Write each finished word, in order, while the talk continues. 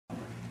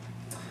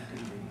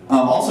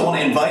Also want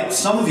to invite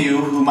some of you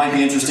who might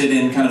be interested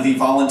in kind of the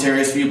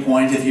voluntarist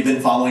viewpoint, if you've been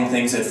following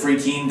things at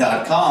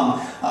freekeen.com,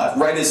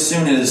 right as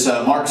soon as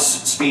Marc's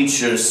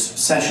speech or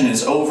session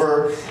is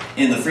over,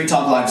 in the Free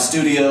Talk Live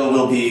studio,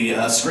 we'll be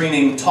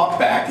screening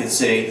Talkback.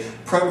 It's a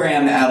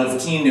program out of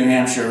Keene, New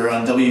Hampshire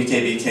on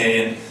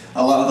WKBK, and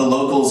a lot of the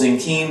locals in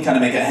Keene kind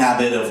of make a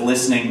habit of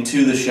listening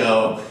to the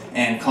show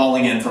and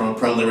calling in from a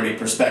pro-liberty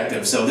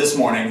perspective. So this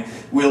morning,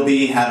 we'll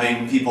be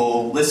having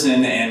people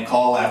listen and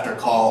call after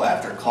call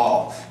after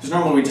call. Because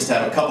normally we just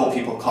have a couple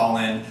people call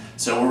in,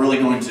 so we're really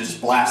going to just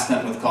blast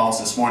them with calls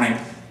this morning.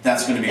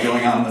 That's going to be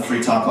going on in the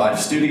Free Talk Live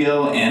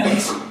studio, and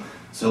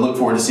so look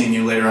forward to seeing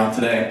you later on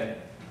today.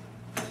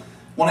 I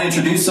want to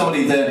introduce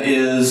somebody that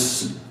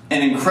is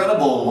an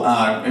incredible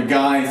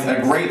guy,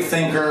 a great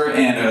thinker,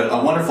 and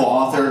a wonderful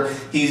author.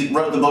 He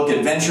wrote the book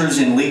Adventures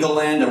in Legal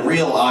Land, a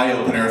real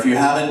eye-opener. If you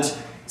haven't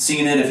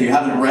seen it, if you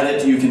haven't read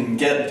it, you can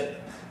get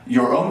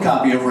your own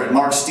copy over at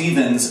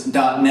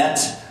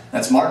markstevens.net.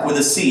 That's Mark with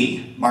a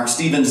C,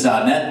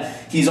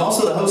 markstevens.net. He's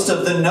also the host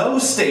of the No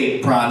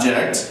State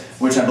Project,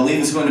 which I believe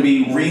is going to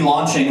be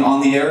relaunching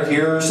on the air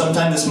here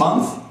sometime this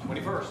month.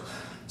 21st.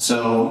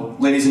 So,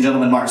 ladies and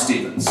gentlemen, Marc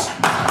Stevens.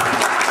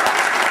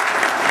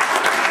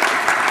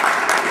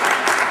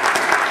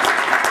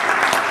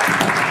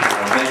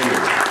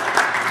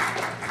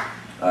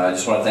 I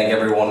just want to thank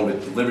everyone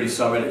with the Liberty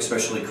Summit,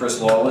 especially Chris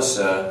Lawless,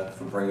 for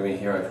bringing me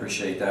here. I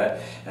appreciate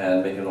that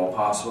and making it all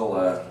possible.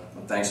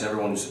 Thanks to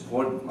everyone who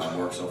supported my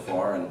work so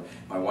far, and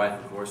my wife,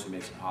 of course, who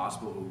makes it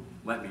possible, who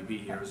let me be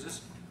here. Is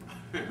this?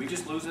 Did we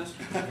just lose this?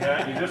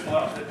 Yeah, you just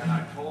lost it. And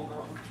I told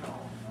her.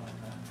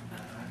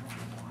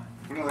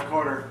 Another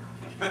quarter.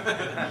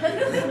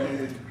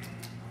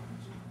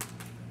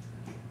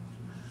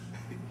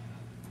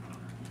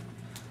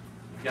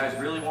 You guys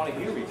really want to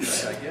hear me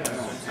today, I guess.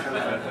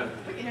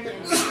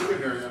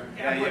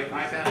 Yeah,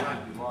 my bad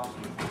might be lost.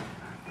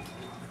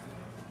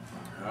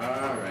 All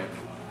right.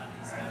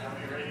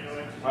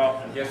 Well,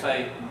 I guess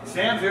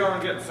Sam's here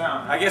on getting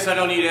sound. I guess I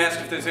don't need to ask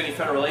if there's any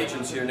federal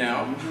agents here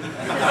now. You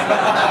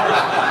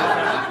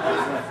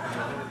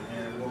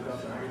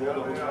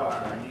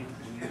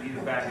need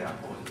to back up.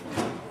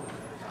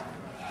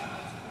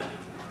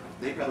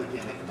 They probably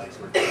can't make the mics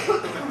work.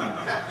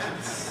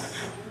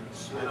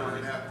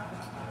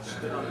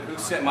 Who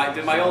set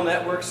did my own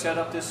network set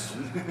up this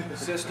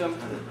system?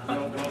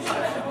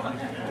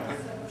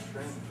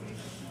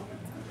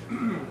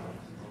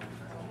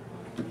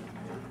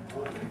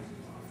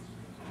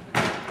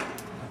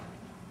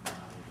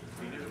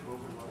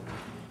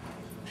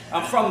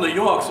 I'm from New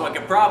York, so I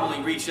could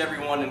probably reach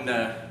everyone in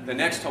the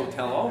next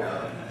hotel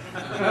over.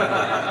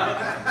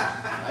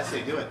 I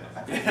say do it.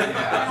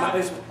 Might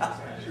as well.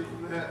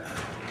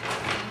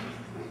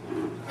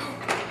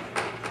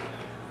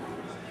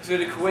 Is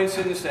it a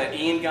coincidence that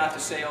Ian got to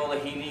say all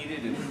that he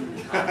needed? Your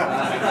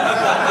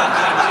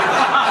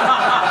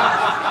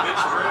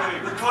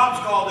cops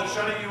called, they're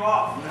shutting you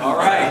off. All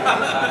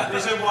right. They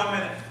said 1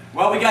 minute.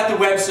 Well, we got the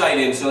website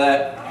in, so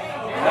that.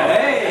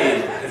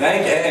 Hey,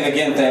 thank you, and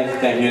again,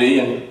 thank you to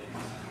Ian.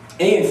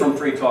 Ian from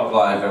Free Talk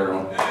Live,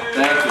 everyone.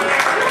 Thank you.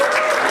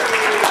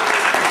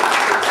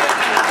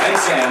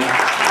 Thanks, Sam.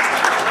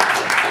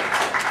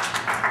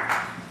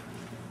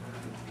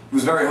 It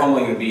was very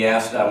humbling to be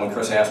asked, when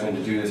Chris asked me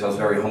to do this, I was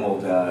very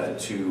humbled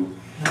to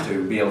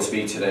be able to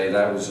speak today.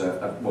 That was,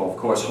 well, of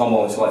course,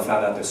 humble until I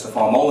found out that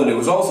Stefan Molyneux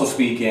was also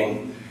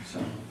speaking.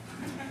 So,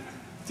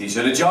 these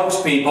are the jokes,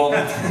 people.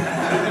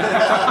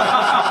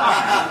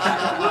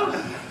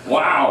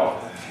 Wow.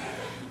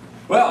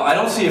 Well, I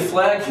don't see a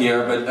flag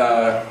here, but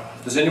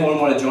does anyone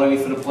want to join me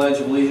for the Pledge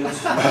of Allegiance?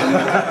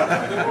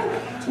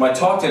 So my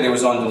talk today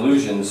was on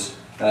delusions.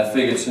 And I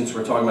figured since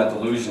we're talking about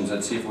delusions,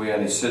 I'd see if we had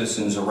any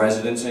citizens or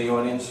residents in the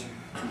audience.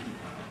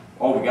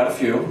 Oh, we got a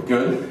few.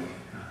 Good.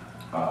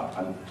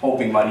 I'm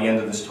hoping by the end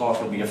of this talk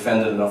you'll be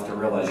offended enough to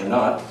realize you're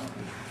not.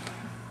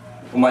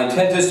 Well, my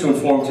intent is to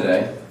inform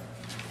today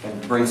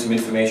and bring some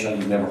information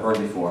you've never heard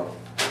before.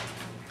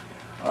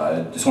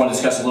 Just want to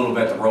discuss a little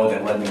bit the road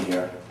that led me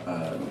here.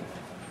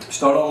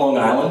 Started on Long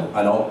Island.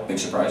 I know, big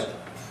surprise.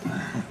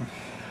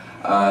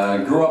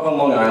 Grew up on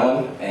Long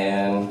Island,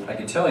 and I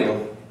can tell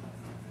you're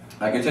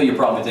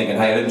probably thinking,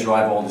 hey, I didn't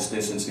drive all this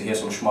distance to hear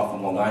some schmuck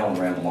from Long Island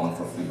ramble on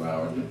for a few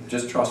hours. But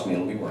just trust me,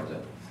 it'll be worth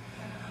it.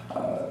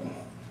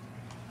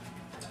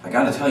 I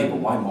gotta tell you, but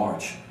why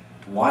March?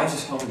 Why is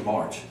this held in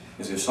March?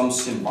 Is there some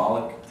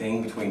symbolic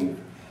thing between,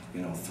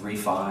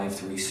 3/5,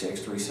 3/6,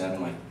 3/7,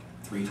 like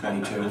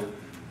 3/22?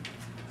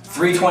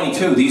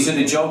 3/22, these are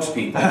the jokes,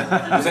 people.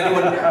 Does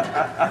anyone...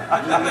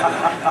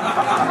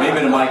 Maybe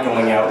the mic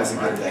going out is a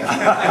good thing.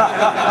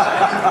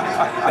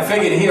 I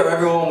figured here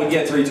everyone would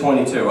get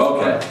 3/22,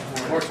 okay.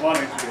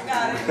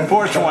 420.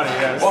 420,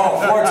 yes. Oh,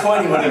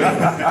 420 would have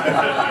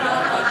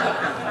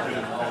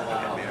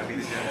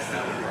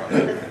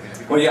been.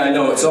 Well, yeah, I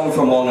know. Someone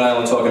from Long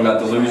Island talking about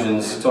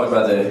delusions, talking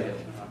about the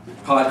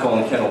pot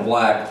calling the kettle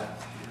black.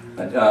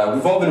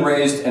 We've all been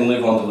raised and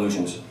live on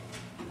delusions.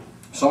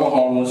 Some are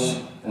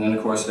harmless, and then,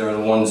 of course, there are the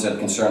ones that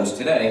concern us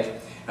today.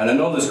 And I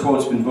know this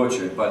quote's been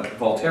butchered, but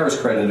Voltaire is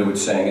credited with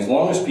saying, as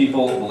long as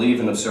people believe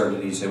in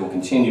absurdities, they will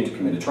continue to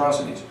commit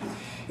atrocities.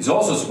 He's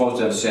also supposed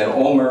to have said,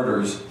 all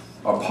murders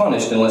are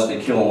punished unless they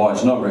kill in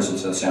large numbers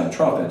instead of sound of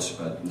trumpets,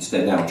 but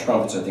instead now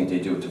trumpets, I think they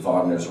do it to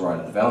Wagner's Ride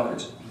of the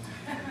Valkyries.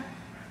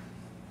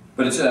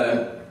 But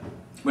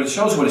it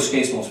shows what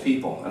escapes most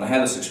people, and I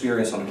had this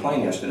experience on a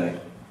plane yesterday.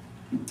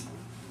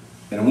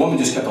 And a woman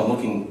just kept on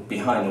looking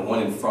behind the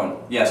one in front.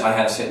 Yes, I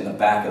had to sit in the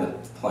back of the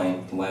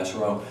plane, the last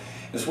row.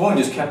 This woman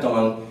just kept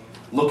on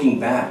looking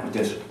back with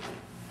this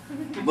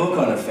look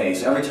on her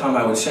face. Every time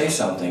I would say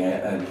something,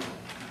 I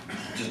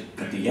just,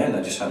 at the end,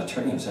 I just had to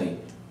turn and say,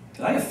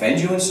 did I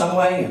offend you in some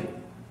way?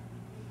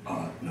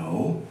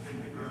 No.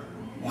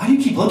 Why do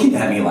you keep looking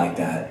at me like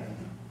that?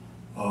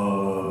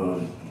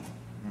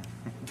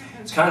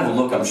 It's kind of a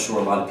look I'm sure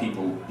a lot of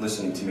people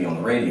listening to me on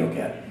the radio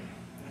get.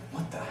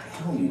 What the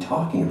hell are you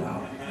talking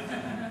about?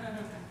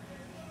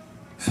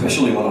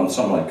 Especially when I'm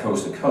somewhat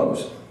coast to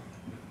coast.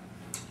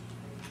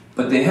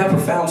 But they have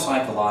profound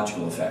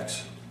psychological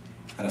effects.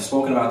 And I've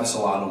spoken about this a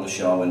lot on the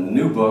show. In the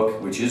new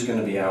book, which is going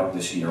to be out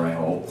this year, I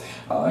hope,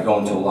 I go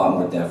into a lot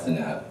more depth than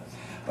that.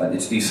 But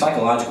it's these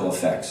psychological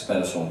effects that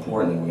are so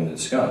important that we're going to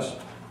discuss.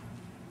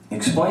 It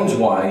explains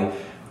why,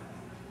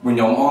 when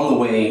you're on the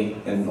way,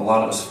 and a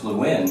lot of us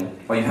flew in,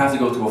 why you have to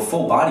go through a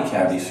full body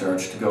cavity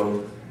search to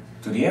go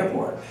to the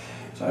airport.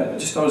 So I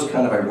just thought it was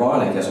kind of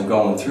ironic as I'm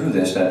going through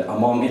this that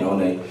I'm on,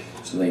 and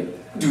they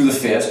do the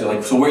fist. They're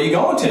like, so where are you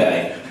going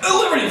today? The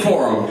Liberty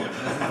Forum.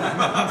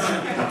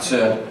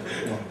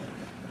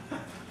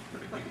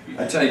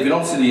 I tell you, if you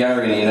don't see the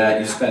irony in that,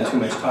 you spend too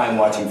much time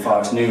watching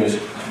Fox News.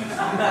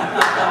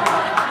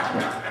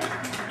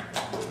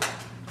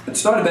 It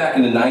started back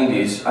in the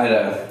 90s. I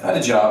had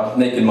a job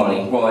making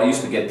money. Well, I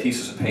used to get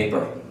pieces of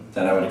paper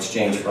that I would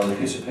exchange for other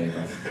pieces of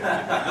paper.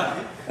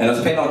 And I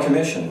was paid on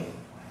commission.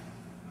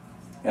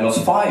 And I was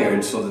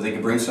fired so that they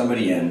could bring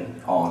somebody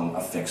in on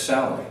a fixed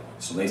salary.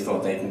 So they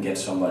thought they can get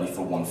somebody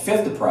for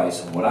 1/5 the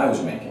price of what I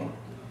was making.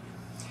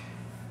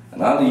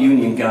 And I'm the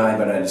union guy,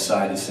 but I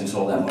decided since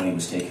all that money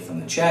was taken from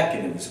the check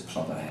and it was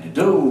something I had to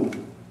do,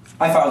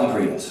 I filed a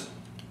grievance.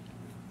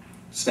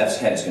 Steph's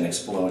head's going to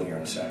explode here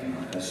in a second.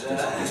 Just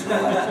relax.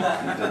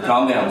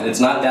 Calm down. It's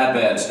not that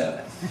bad,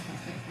 Steph.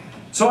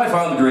 So I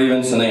filed a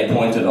grievance and they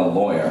appointed a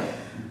lawyer.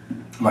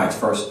 My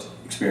first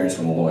experience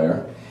with a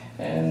lawyer.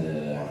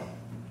 And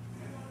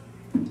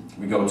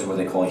we go to what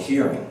they call a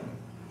hearing.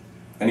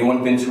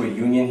 Anyone been to a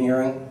union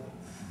hearing?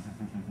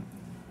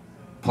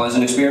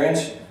 Pleasant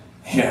experience?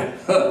 Yeah.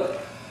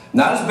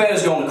 Not as bad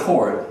as going to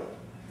court.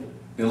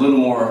 Be a little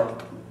more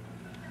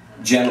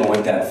gentle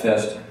with that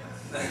fist.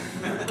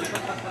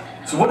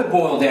 So what it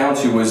boiled down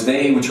to was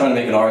they were trying to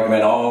make an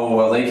argument, oh,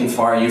 well, they can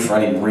fire you for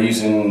any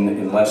reason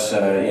unless,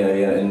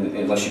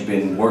 unless you've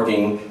been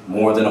working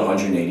more than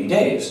 180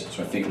 days.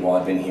 So I figured, well,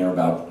 I've been here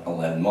about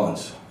 11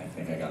 months. I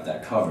think I got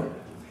that covered.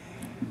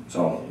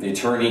 So the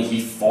attorney, he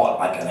fought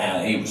like an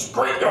animal. He was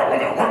great.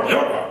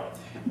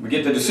 We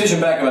get the decision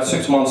back about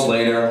 6 months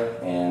later,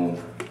 and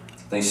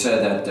they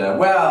said that,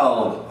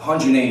 well,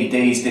 180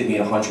 days didn't mean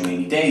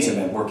 180 days. It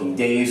meant working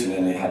days, and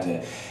then they had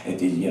to,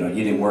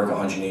 you didn't work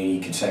 180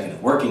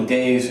 consecutive working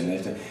days, and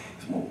it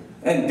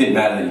didn't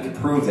matter that you could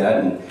prove that,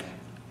 and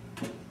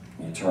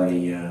the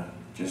attorney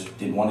just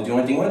didn't want to do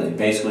anything with it. He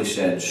basically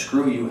said,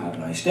 screw you, have a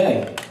nice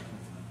day.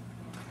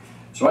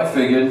 So I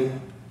figured,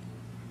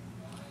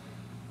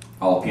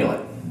 I'll appeal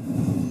it.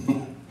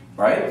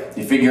 Right?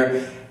 You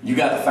figure, you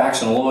got the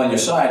facts and the law on your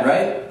side,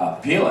 right?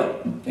 Appeal it.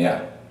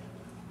 Yeah.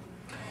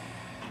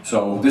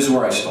 So this is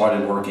where I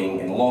started working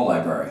in the law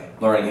library,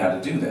 learning how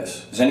to do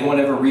this. Has anyone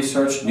ever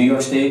researched New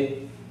York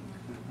State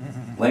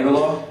labor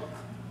law?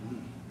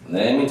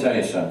 Let me tell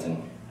you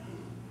something.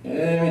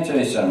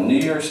 New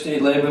York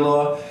State labor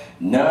law,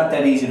 not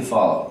that easy to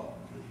follow.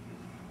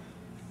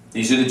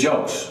 These are the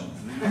jokes.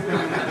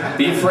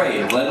 Be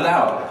afraid, let it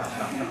out.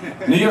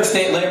 New York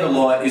State labor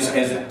law is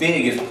as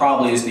big as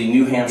probably as the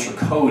New Hampshire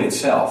Code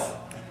itself.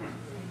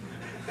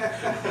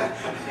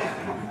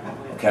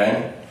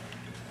 Okay?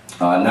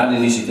 Not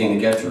an easy thing to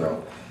get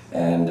through.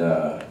 And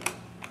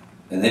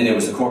then there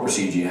was the court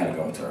procedure you had to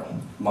go through.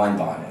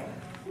 Mind-boggling.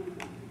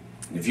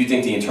 If you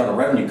think the Internal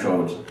Revenue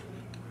Code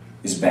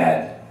is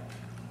bad,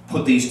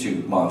 put these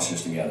two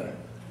monsters together.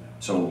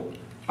 So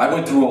I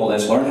went through all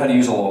this, learned how to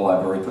use a law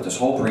library, put this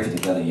whole brief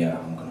together. Yeah,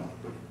 I'm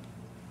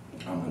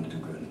gonna do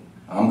good.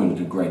 I'm gonna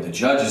do great. The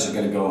judges are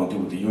gonna go and do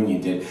what the union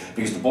did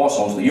because the boss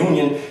owns the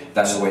union.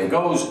 That's the way it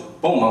goes.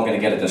 Boom, I'm gonna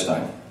get it this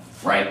time.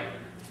 Right?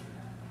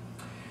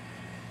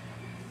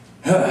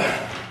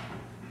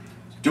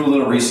 Do a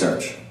little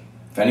research.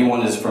 If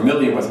anyone is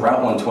familiar with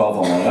Route 112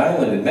 on Long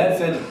Island in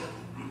Medford,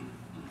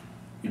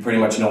 you pretty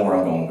much know where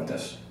I'm going with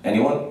this.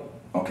 Anyone?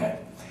 Okay.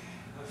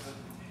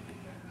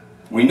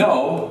 We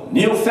know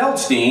Neil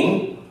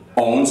Feldstein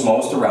owns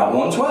most of Route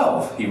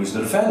 112. He was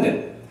the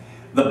defendant.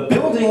 The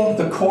building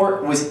the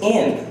court was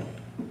in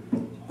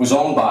was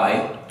owned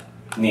by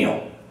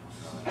Neil.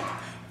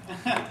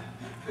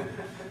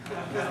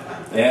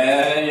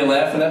 Yeah, you're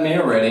laughing at me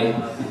already.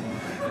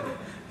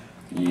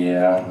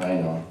 Yeah, I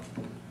know.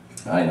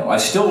 I know. I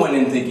still went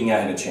in thinking I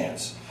had a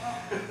chance.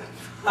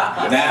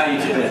 Now you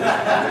get it.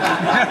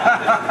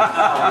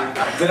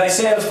 Did I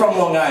say I was from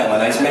Long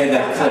Island? I just made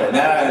that clear.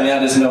 Now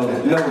there's no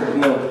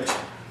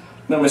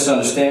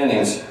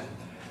misunderstandings.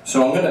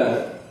 So I'm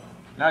gonna.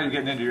 Now you're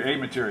getting into your A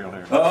material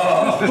here.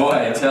 Oh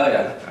boy, I tell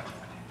you.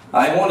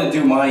 I want to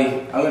do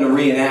I'm going to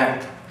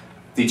reenact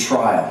the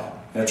trial.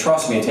 Now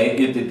trust me,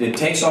 it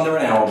takes under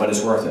an hour, but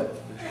it's worth it.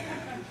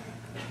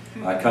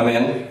 I come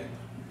in,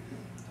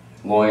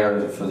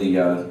 lawyer for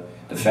the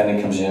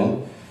defendant comes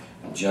in,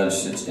 the judge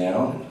sits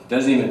down, he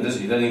doesn't even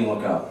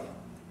look up.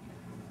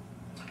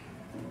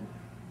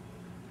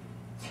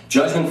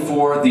 Judgment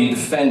for the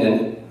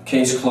defendant,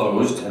 case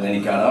closed, and then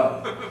he got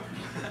up,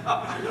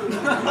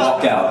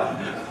 walked out.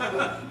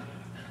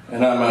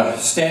 And I'm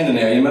standing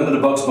there. You remember the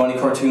Bugs Bunny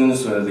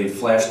cartoons where they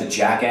flashed the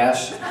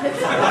jackass?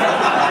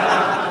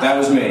 That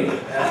was me.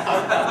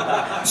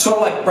 Sort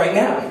of like right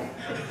now.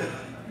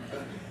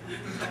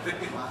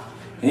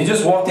 And he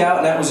just walked out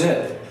and that was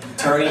it.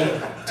 Attorney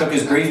took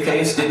his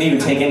briefcase, didn't even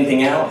take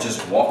anything out,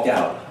 just walked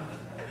out.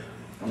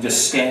 I'm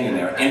just standing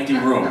there, empty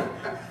room.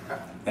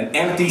 An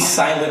empty,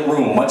 silent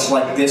room, much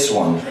like this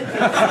one.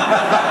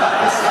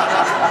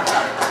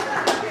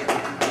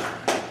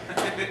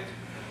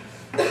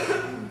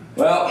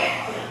 Well,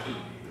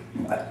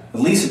 at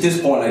least at this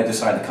point I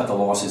decided to cut the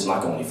losses,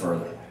 not go any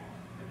further.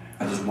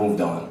 I just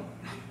moved on.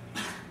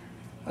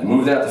 I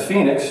moved out to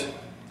Phoenix,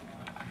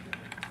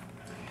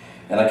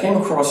 and I came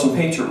across some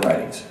Patriot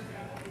writings.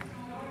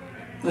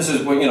 This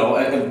is, you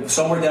know,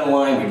 somewhere down the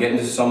line we get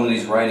into some of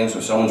these writings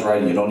where someone's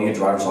writing, you don't need a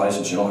driver's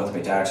license, you don't have to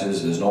pay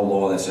taxes, there's no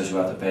law that says you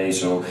have to pay,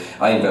 so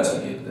I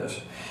investigated this.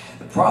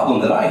 The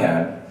problem that I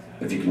had,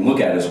 if you can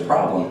look at it as a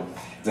problem,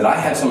 that I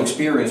had some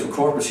experience with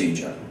court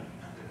procedure.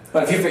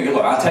 But if you figure,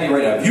 look, I'll tell you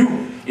right now,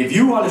 if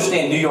you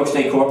understand New York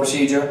State court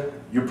procedure,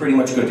 you're pretty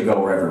much good to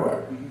go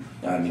everywhere.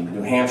 I mean,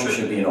 New Hampshire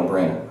should be a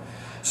no-brainer.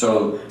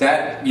 So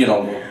that, you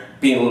know,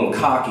 being a little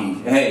cocky,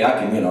 hey, I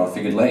can, you know, I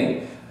figured,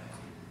 hey,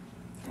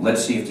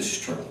 let's see if this is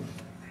true.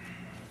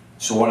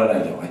 So what did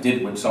I do? I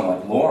did what someone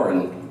like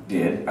Lauren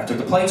did. I took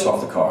the plates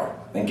off the car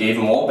and gave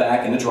them all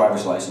back in the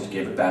driver's license,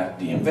 gave it back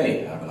to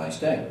DMV. Have a nice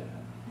day.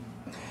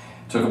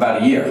 Took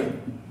about a year.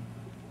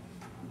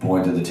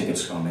 Boy, did the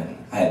tickets come in.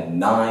 I had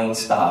 9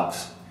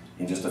 stops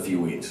in just a few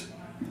weeks.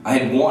 I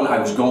had one, I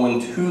was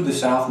going to the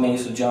South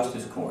Mesa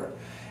Justice Court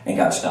and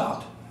got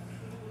stopped.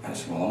 I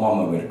said, well, I'm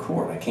on my way to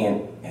court. I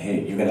can't,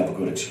 hey, you're going to have a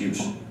good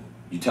excuse.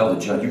 You tell the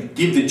judge, you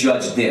give the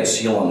judge this,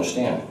 he'll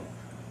understand.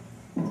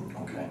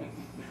 Okay.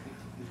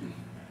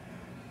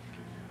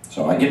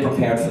 So I get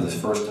prepared for this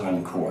first time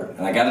in court.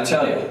 And I got to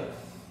tell you,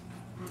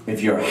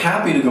 if you're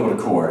happy to go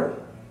to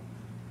court,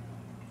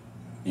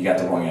 you got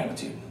the wrong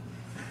attitude.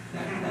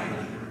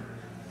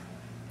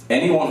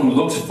 Anyone who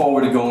looks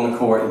forward to going to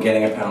court and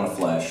getting a pound of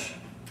flesh,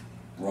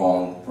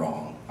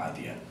 wrong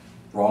idea.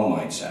 Wrong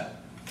mindset.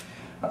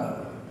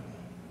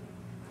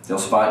 They'll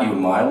spot you a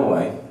mile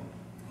away.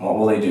 What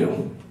will they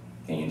do?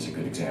 Ian's a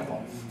good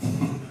example.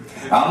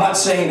 I'm not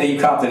saying that you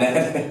copped an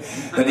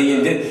that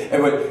Ian did,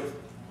 but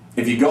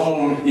if you're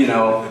going, you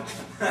know,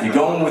 you're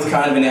going with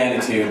kind of an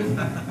attitude,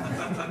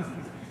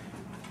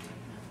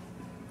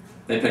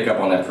 they pick up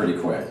on that pretty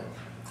quick.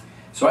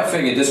 So I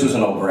figured this was a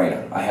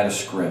no-brainer. I had a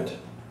script.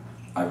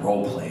 I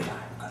role-played.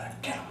 I'm gonna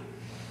get him.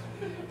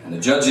 And the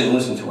judge didn't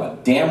listen to a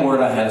damn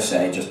word I had to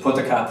say, just put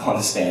the cop on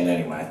the stand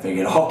anyway. I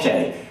figured,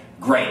 okay,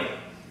 great.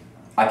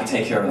 I can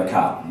take care of the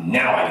cop.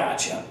 Now I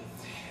got you.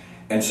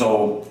 And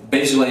so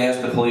basically I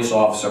asked the police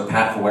officer,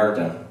 Pat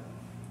Huerta,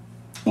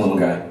 little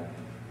guy,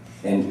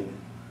 and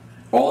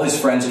all his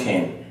friends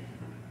came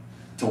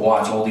to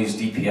watch, all these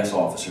DPS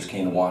officers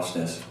came to watch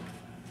this.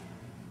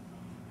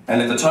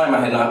 And at the time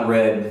I had not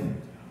read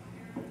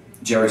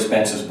Jerry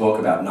Spence's book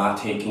about not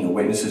taking a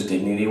witness's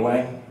dignity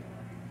away,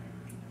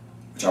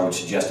 which I would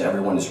suggest to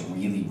everyone is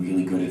really,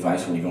 really good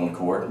advice when you go into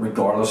court.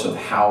 Regardless of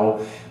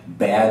how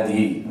bad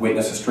the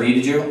witness has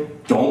treated you,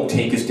 don't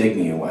take his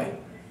dignity away.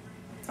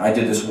 I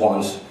did this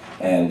once,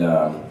 and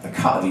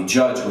the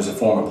judge was a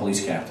former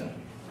police captain.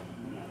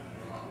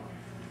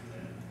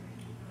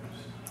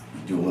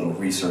 You do a little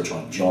research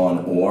on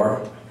John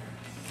Orr,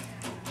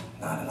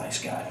 not a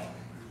nice guy.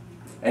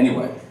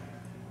 Anyway,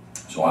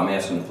 so I'm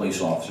asking the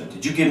police officer,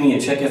 did you give me a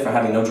ticket for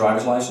having no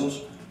driver's license?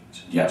 He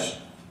said, yes.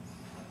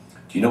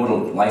 Do you know what a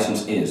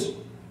license is?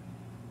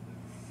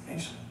 He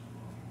said,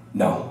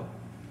 no.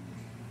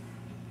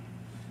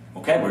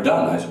 Okay, we're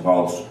done. I said,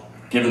 well,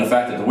 given the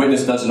fact that the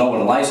witness doesn't know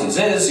what a license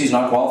is, he's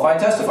not qualified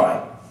to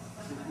testify.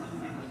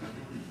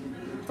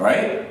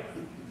 Right?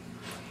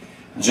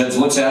 The judge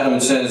looks at him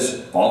and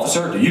says,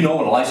 officer, do you know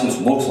what a license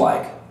looks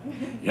like?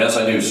 Yes,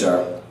 I do,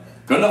 sir.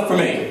 Good enough for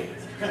me.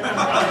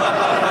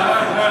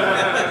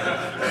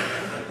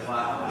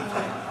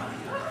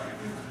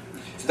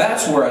 So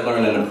that's where I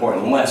learned an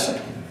important lesson.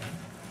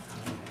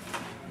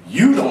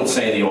 You don't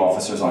say the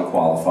officer's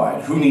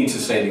unqualified. Who needs to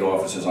say the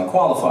officer's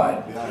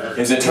unqualified?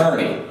 His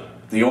attorney,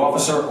 the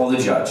officer, or the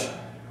judge.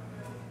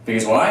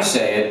 Because when I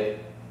say it,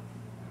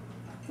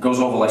 it goes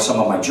over like some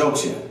of my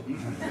jokes here,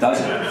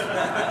 doesn't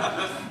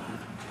it?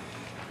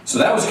 So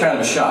that was kind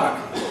of a shock.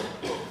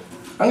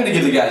 I'm going to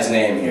give the guy's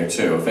name here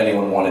too, if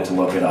anyone wanted to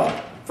look it up.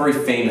 Very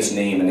famous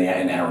name in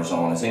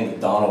Arizona. His name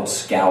is Donald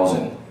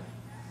Skousen.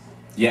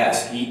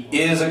 Yes, he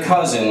is a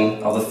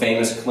cousin of the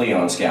famous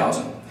Cleon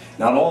Skousen.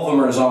 Not all of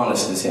them are as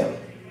honest as him.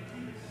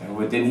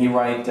 Didn't he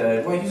write,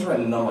 well, he's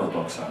written a number of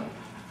books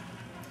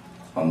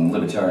on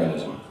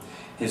libertarianism.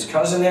 His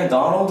cousin there,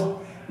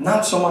 Donald,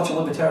 not so much a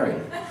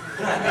libertarian.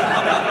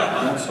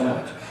 Not so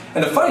much.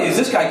 And the funny is,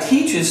 this guy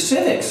teaches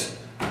civics.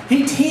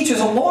 He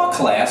teaches a law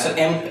class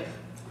at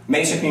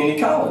Mesa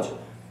Community College.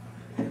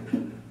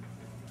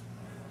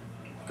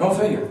 Go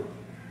figure.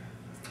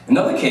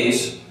 Another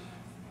case,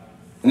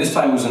 and this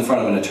time it was in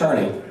front of an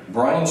attorney,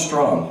 Brian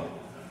Strong,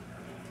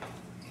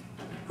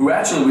 who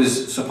actually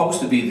was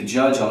supposed to be the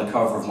judge on the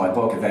cover of my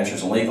book,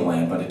 Adventures in Legal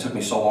Land, but it took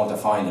me so long to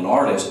find an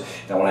artist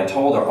that when I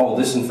told her, oh,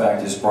 this in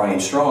fact is Brian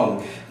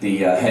Strong, the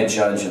head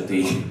judge of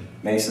the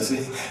Mesa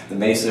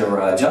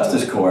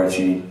Justice Court,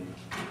 she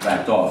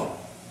backed off.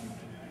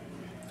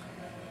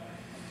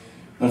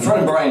 In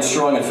front of Brian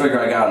Strong, I figure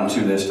I got him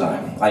too this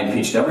time. I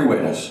impeached every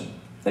witness.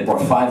 They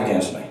brought 5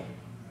 against me.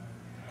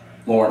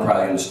 Lauren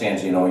probably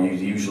understands, you know, you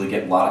usually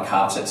get a lot of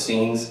cops at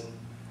scenes.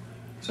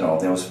 So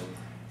there was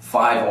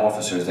 5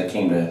 officers that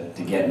came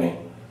to get me.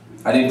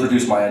 I didn't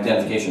produce my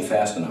identification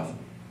fast enough.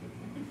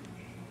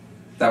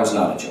 That was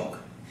not a joke.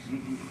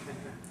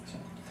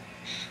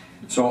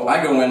 So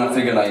I go in, I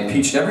figured I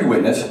impeached every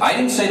witness. I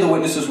didn't say the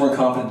witnesses were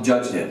incompetent, the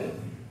judge did.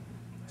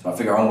 So I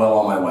figure I'm well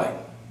on my way.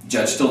 The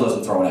judge still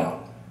doesn't throw it out.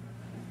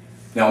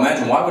 Now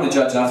imagine, why would a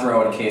judge not throw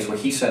out a case where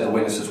he said the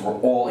witnesses were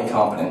all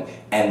incompetent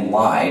and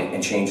lied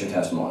and changed their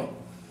testimony?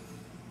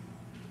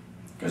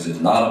 Because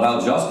it's not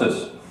about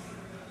justice.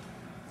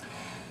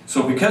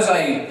 So because I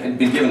had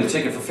been given a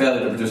ticket for failure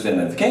to produce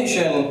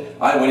identification,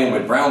 I went in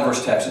with Brown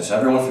versus Texas.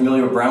 Everyone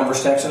familiar with Brown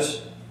versus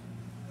Texas?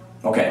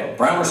 Okay,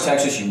 Brown versus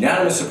Texas,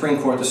 unanimous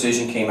Supreme Court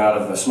decision, came out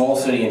of a small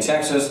city in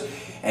Texas,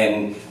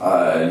 and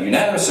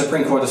unanimous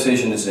Supreme Court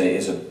decision is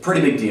a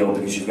pretty big deal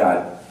because you've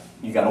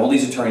got all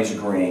these attorneys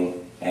agreeing,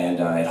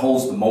 and it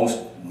holds the most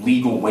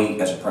legal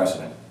weight as a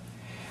precedent.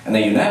 And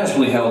they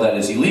unanimously held that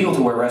it's illegal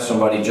to arrest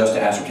somebody just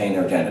to ascertain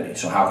their identity,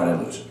 so how can I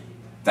lose?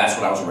 That's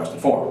what I was arrested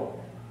for.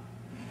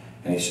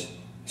 And he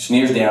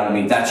sneers down at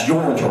me, that's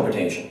your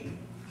interpretation.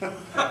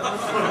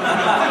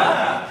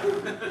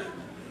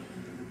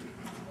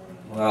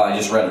 Well, I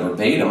just read it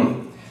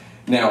verbatim.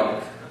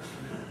 Now,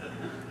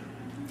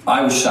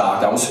 I was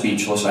shocked, I was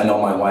speechless. I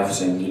know my wife is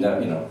saying, you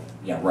know,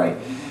 yeah, right.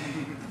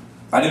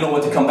 I didn't know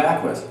what to come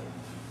back with.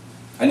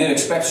 I didn't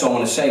expect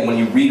someone to say, when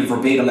you read it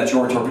verbatim, that's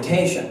your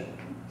interpretation.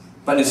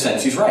 But in a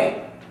sense, he's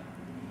right.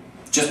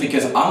 Just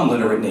because I'm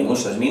literate in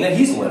English doesn't mean that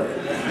he's literate.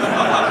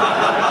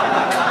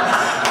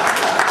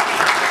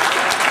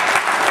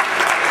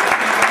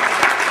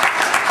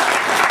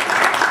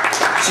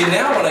 See,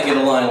 now when I get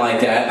a line like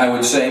that, I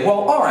would say,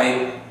 well, all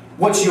right,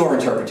 what's your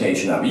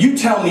interpretation of it? You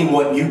tell me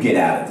what you get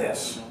out of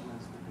this.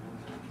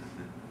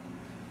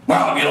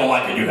 Well, if you don't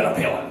like it, you're going to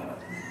appeal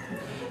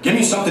it. Give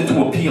me something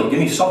to appeal. Give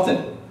me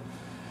something.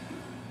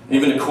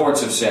 Even the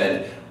courts have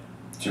said,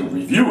 to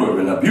review of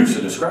an abuse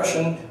of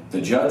discretion,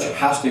 the judge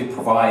has to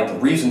provide the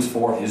reasons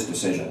for his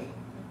decision.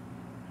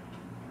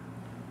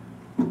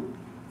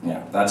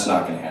 Yeah, that's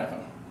not going to happen.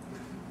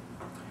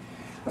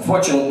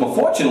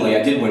 Fortunately,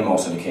 I did win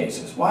most of the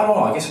cases. Well, I don't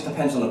know. I guess it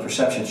depends on the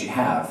perceptions you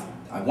have.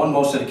 I won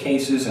most of the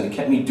cases, and it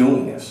kept me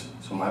doing this.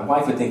 So my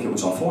wife would think it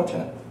was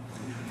unfortunate.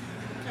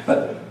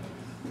 But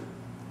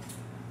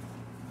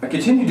I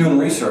continued doing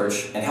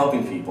research and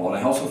helping people, and I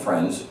helped some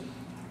friends.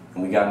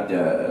 And we got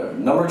a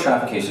number of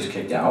traffic cases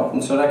kicked out,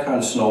 and so that kind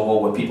of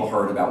snowballed when people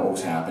heard about what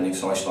was happening,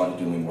 so I started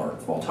doing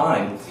work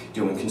full-time,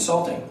 doing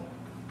consulting.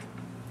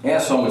 Yeah,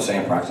 some would say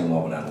I'm practicing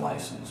law without a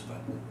license, but...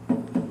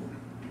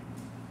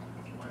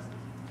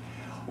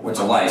 What's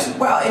a license?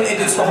 Well,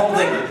 it's the whole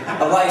thing.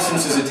 A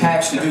license is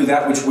attached to do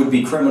that which would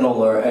be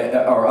criminal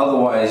or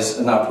otherwise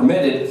not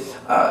permitted.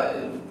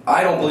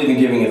 I don't believe in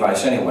giving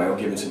advice anyway, or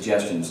giving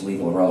suggestions,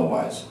 legal or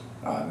otherwise,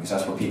 because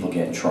that's where people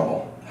get in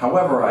trouble.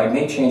 However, I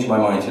may change my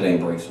mind today and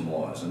break some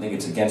laws. I think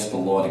it's against the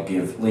law to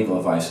give legal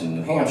advice in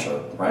New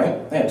Hampshire,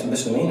 right? Yeah, it's a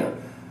misdemeanor.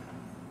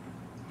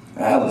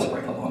 Let's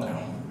break the law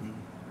now.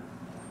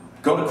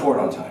 Go to court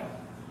on time.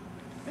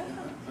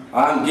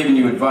 I'm giving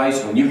you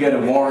advice. When you get a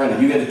warrant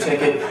and you get a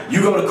ticket,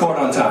 you go to court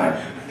on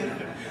time.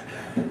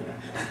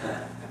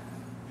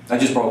 I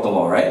just broke the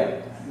law,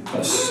 right?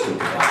 That's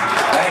stupid.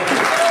 Thank you.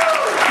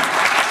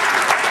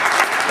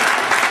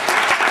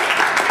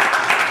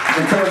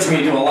 You've encouraged me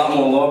to do a lot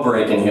more law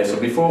breaking here, so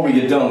before we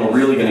get done, we're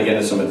really going to get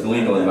into some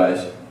legal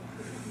advice.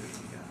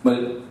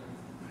 But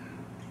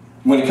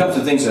when it comes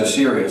to things that are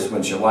serious,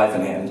 when it's your life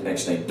and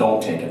stake,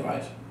 don't take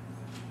advice.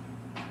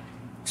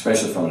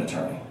 Especially from an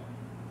attorney.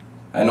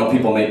 I know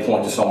people may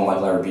point to someone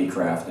like Larry B.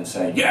 Kraft and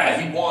say, yeah,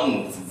 he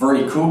won for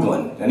Vernie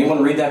Kugelin.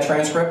 Anyone read that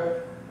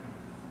transcript?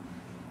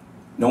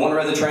 No one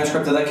read the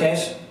transcript of that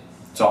case?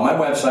 It's on my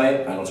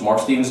website. I know it's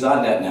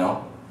markstevens.net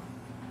now.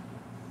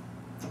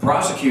 The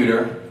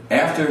prosecutor,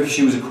 after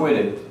she was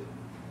acquitted,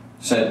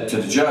 said to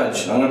the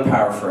judge, I'm going to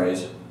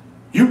paraphrase,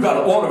 You've got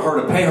to order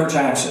her to pay her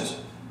taxes.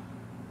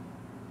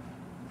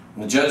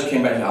 And the judge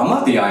came back and said, I'm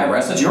not the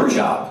IRS, that's your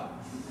job.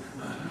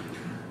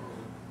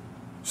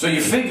 So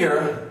you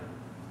figure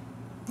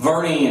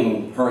Vernie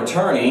and her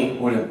attorney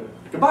would have,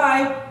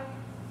 goodbye,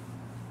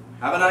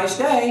 have a nice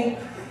day.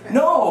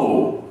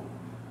 No.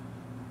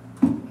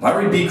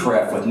 Larry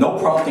Beecraft, with no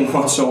prompting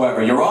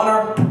whatsoever. Your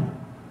Honor,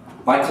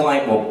 my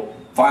client will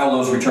file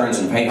those returns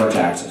and pay her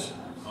taxes.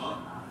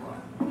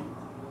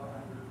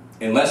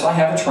 Unless I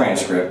have a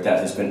transcript that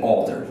has been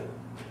altered.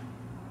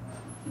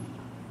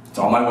 It's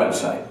on my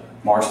website,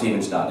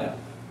 markstevens.net.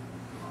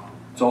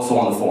 It's also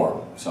on the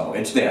forum, so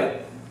it's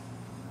there.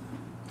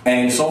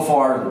 And so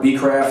far,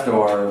 Beecraft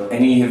or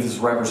any of his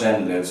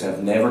representatives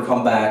have never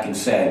come back and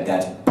said,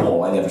 that's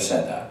bull, I never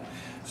said that.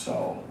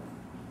 So,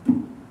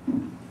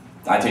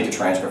 I take the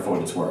transcript for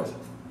what it's worth.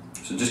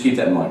 So just keep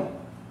that in mind.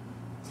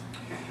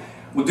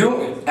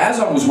 As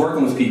I was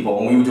working with people,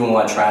 and we were doing a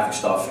lot of traffic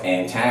stuff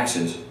and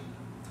taxes,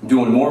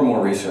 doing more and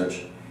more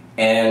research,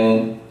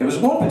 and there was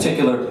one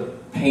particular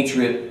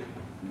patriot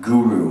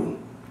guru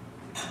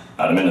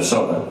out of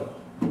Minnesota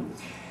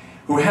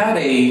who had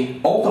an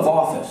oath of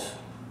office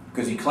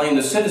because he claimed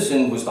the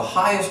citizen was the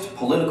highest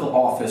political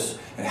office,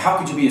 and how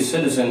could you be a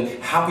citizen,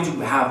 how could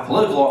you have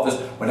political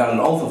office without an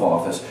oath of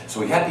office?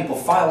 So he had people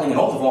filing an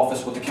oath of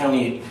office with the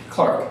county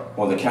clerk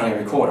or the county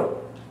recorder.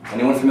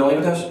 Anyone familiar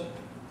with this?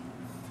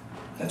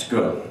 That's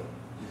good.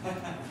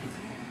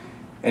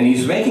 And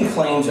he's making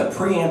claims that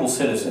preamble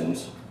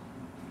citizens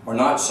are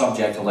not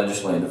subject to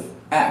legislative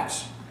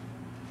acts.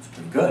 It's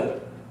pretty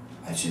good.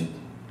 I said,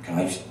 can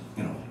I,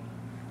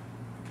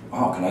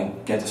 wow, can I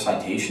get the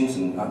citations?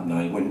 And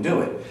no, he wouldn't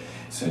do it.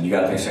 He said, you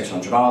got to pay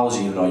 $600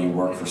 even though you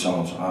work for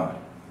someone. So, all right.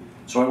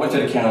 So I went to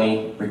the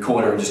county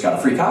recorder and just got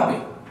a free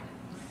copy.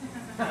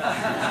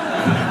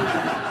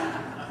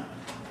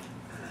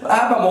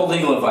 How about more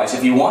legal advice?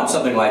 If you want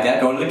something like that,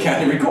 go to the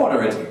county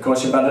recorder. It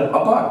costs you about a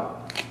buck.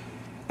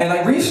 And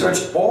I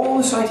researched all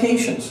the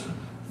citations.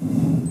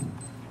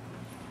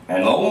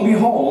 And lo and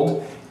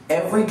behold,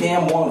 every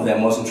damn one of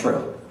them wasn't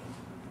true.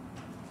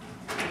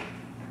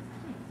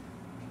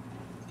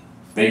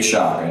 Big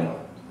shock, I know.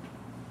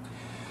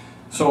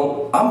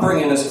 So I'm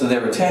bringing this to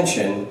their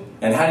attention,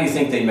 and how do you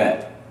think they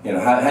met?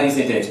 How do you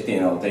think they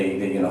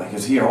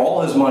because here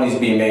all this money's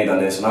being made on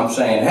this, and I'm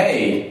saying,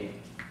 hey,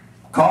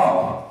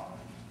 Carl,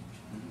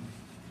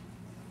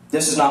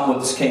 this is not what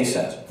this case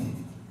says.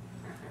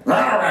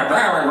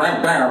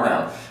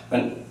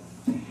 And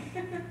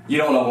you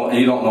don't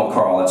know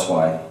Carl, that's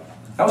why.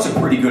 That was a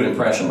pretty good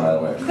impression, by the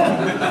way.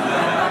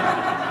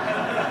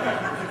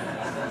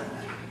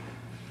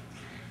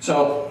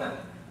 So,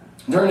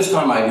 during this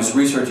time I was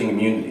researching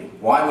immunity.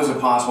 Why was it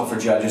possible for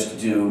judges to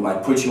do, I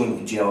put you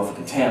in jail for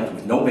contempt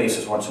with no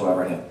basis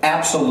whatsoever and have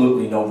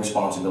absolutely no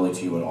responsibility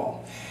to you at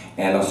all?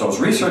 And so I was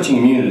researching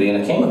immunity,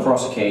 and I came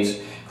across a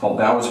case called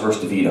Bowers v.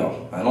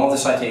 DeVito. I don't have the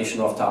citation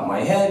off the top of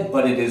my head,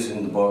 but it is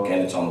in the book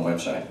and it's on the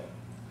website.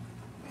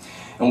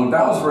 And what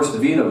Bowers v.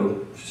 DeVito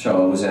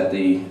showed was that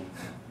the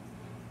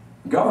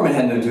government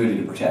had no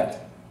duty to protect.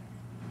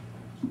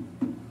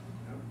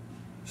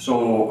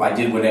 So I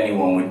did what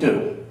anyone would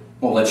do.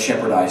 Well, let's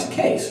shepherdize the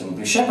case. And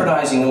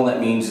shepherdizing, all that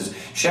means is,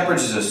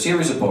 Shepherds is a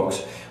series of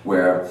books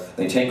where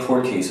they take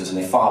court cases and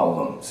they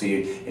follow them.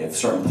 See if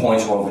certain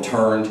points were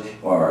overturned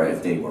or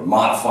if they were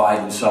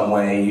modified in some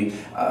way.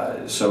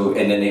 And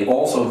then they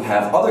also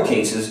have other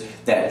cases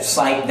that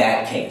cite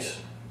that case.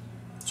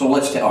 So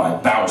let's take, all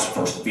right, Bowers v.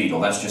 DeVito,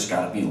 that's just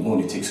got to be the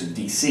lunatics of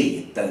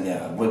D.C.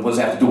 What does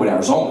that have to do with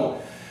Arizona?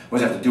 What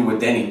does that have to do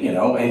with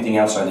anything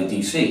outside of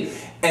D.C.?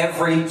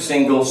 Every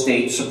single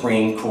state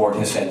Supreme Court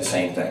has said the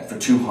same thing for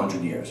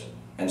 200 years.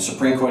 And the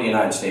Supreme Court of the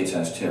United States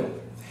has too.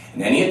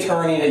 And any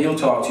attorney that you'll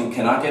talk to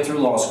cannot get through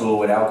law school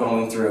without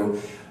going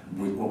through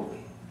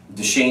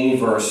DeShaney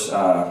v.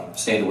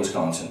 State of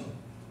Wisconsin.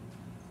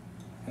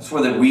 That's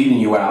where they're weeding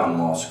you out in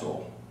law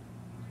school.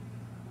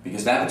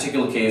 Because that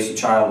particular case, the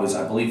child was,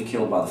 I believe,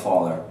 killed by the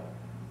father.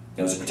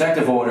 There was a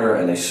protective order,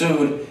 and they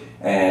sued,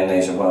 and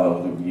they said,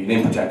 well, you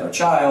didn't protect our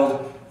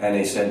child. And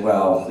they said,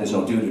 well, there's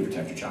no duty to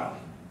protect your child.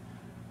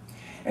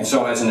 And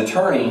so as an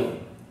attorney,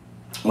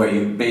 where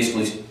you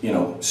basically,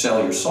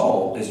 sell your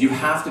soul, is you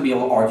have to be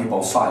able to argue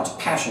both sides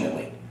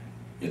passionately.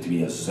 You have to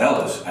be a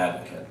zealous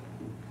advocate.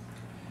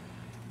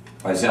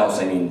 By zealous,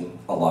 I mean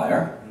a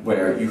liar,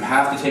 where you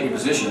have to take a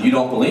position you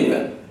don't believe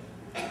in.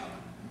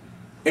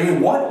 I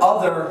mean, what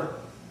other...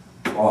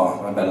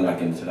 Oh, I better not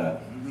get into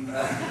that.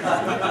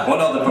 What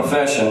other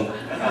profession?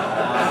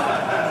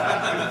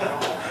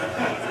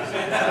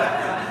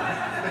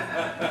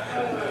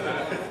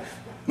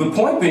 The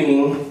point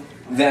being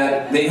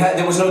that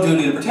there was no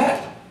duty to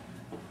protect.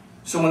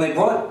 So when they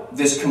brought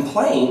this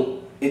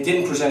complaint, it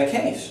didn't present a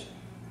case.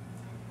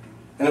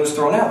 And it was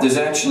thrown out. There's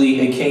actually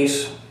a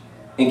case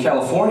in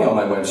California on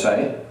my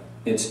website.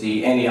 It's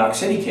the Antioch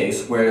City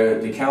case where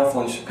the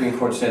California Supreme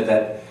Court said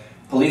that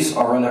police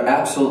are under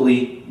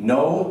absolutely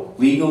no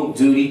legal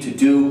duty to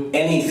do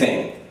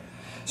anything.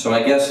 So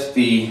I guess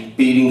the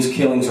beatings,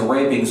 killings, or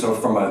rapings are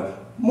from a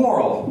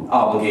moral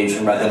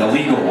obligation rather than a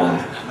legal one.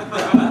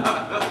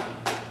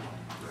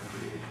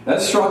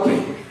 That struck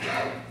me.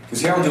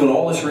 Because here I'm doing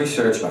all this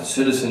research about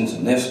citizens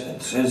and this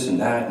and citizen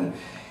that,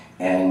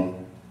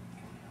 and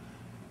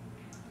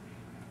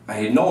I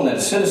had known that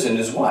a citizen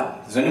is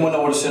what? Does anyone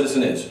know what a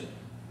citizen is?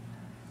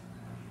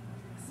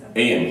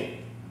 Ian.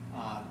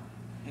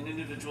 An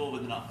individual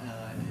with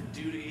a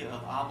duty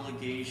of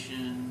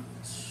obligation,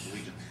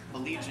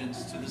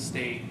 allegiance to the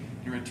state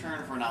in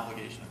return for an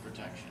obligation of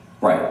protection.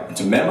 Right.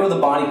 It's a member of the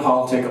body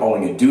politic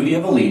owing a duty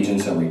of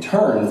allegiance in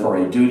return for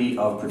a duty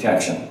of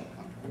protection.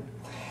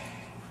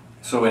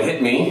 So it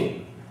hit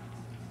me,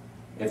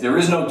 if there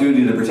is no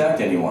duty to protect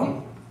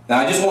anyone. Now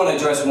I just want to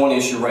address one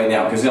issue right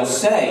now, because they'll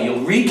say,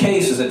 you'll read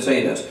cases that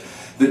say this,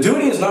 the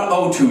duty is not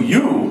owed to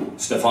you,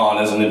 Stefan,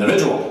 as an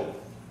individual.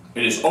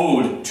 It is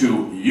owed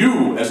to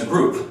you as a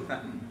group.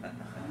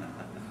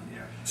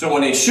 So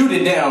when they shoot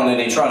it down and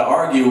they try to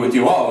argue with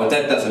you, oh,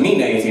 that doesn't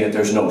mean anything, that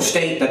there's no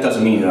state, that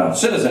doesn't mean you're not a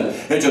citizen,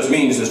 it just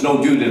means there's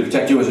no duty to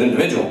protect you as an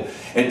individual.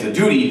 And the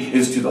duty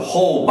is to the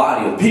whole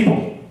body of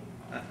people.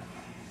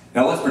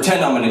 Now let's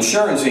pretend I'm an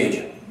insurance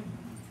agent.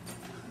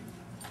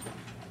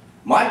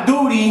 My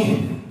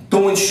duty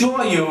to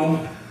insure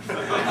you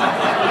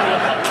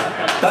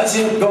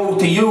doesn't go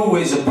to you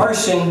as a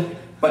person,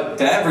 but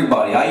to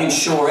everybody. I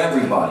insure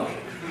everybody.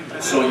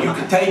 So you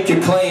can take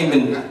your claim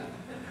and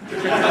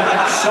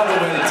shove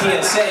it with the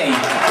TSA.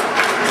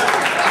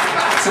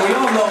 So we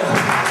all know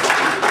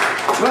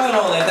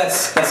that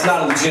that's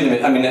not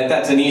legitimate. I mean,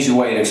 that's an easy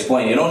way to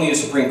explain it. You don't need a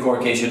Supreme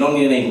Court case. You don't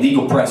need any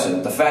legal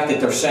precedent. The fact that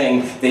they're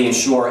saying they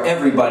insure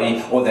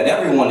everybody, or that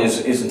everyone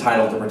is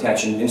entitled to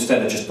protection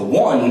instead of just the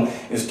one,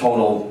 is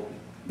total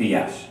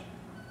BS.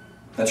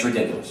 That's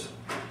ridiculous.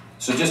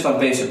 So just on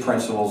basic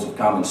principles of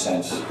common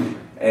sense,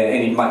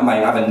 and I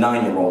have a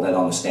 9-year-old that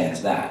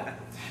understands that.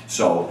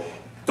 So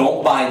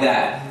don't buy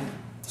that.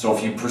 So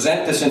if you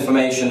present this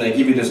information, they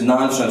give you this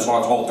nonsense,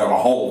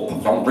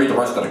 don't read the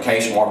rest of the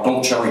case, Mark,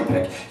 don't cherry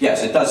pick.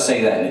 Yes, it does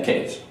say that in the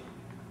case,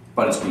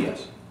 but it's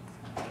BS.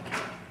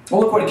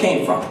 Well, look where it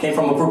came from. It came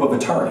from a group of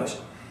attorneys.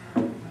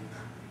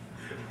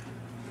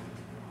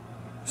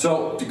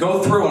 So to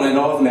go through, and I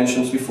know I've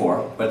mentioned this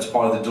before, but it's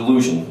part of the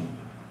delusion.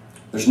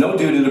 There's no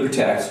duty to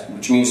protect,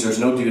 which means there's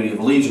no duty of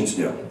allegiance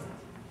due.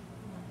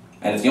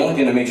 And if the only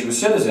thing that makes you a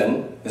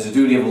citizen is a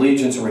duty of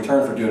allegiance in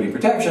return for duty of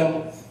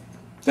protection,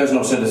 there's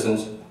no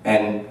citizens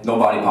and no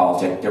body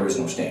politic, there is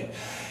no state.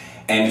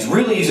 And it's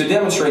really easy to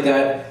demonstrate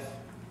that.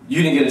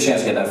 You didn't get a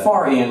chance to get that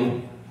far,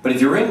 Ian, but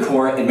if you're in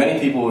court, and many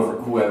people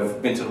who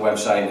have been to the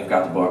website and have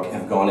got the book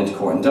have gone into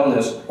court and done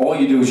this, all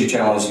you do is you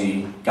challenge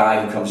the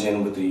guy who comes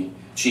in with the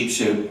cheap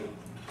suit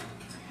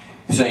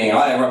saying,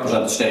 I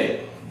represent the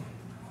state.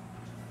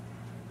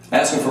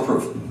 Ask him for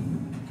proof.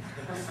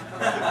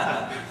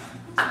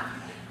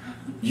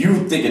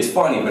 You think it's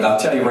funny, but I'll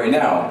tell you right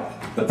now,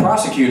 the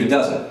prosecutor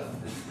doesn't.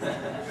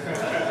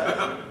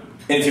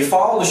 And if you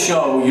follow the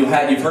show, you've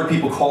heard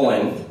people call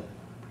in,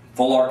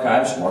 full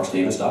archives,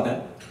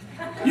 markstevens.net.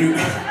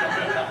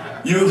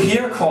 You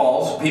hear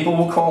calls, people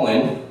will call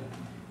in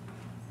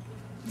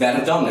that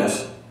have done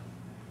this,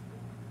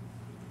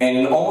 and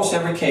in almost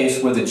every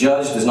case where the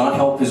judge does not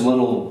help his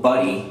little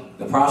buddy,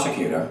 the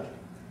prosecutor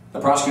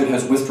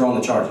has withdrawn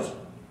the charges.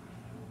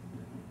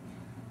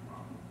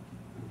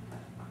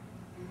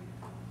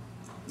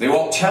 They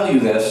won't tell you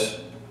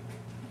this,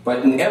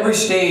 but in every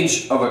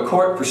stage of a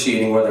court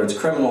proceeding, whether it's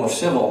criminal or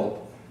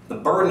civil, the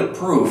burden of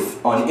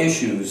proof on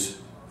issues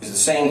is the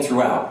same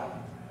throughout.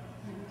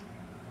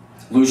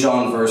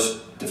 Delusions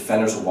versus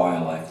Defenders of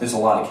Wildlife. There's a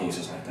lot of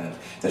cases like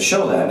that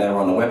show that, and they're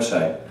on the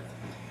website.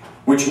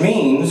 Which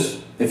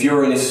means, if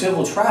you're in a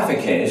civil traffic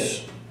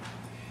case,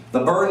 the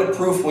burden of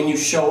proof when you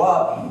show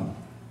up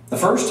the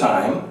first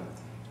time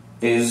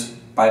is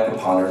by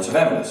preponderance of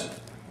evidence.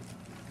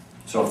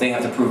 So if they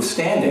have to prove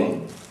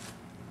standing,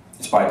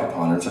 it's by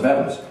preponderance of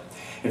evidence.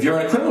 If you're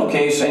in a criminal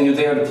case and you're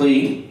there to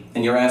plead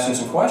and you're asking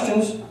some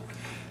questions,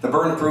 the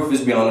burden of proof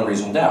is beyond a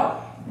reasonable doubt.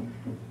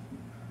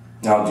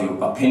 Now,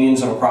 do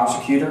opinions of a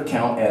prosecutor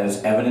count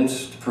as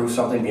evidence to prove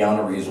something beyond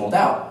a reasonable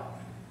doubt?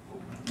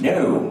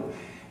 No.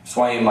 That's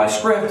why in my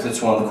script,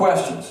 it's one of the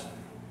questions.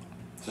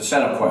 It's a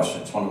setup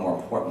question. It's one of the more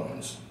important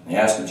ones. You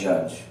ask the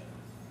judge,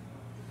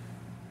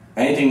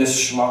 anything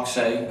this schmuck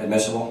say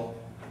admissible?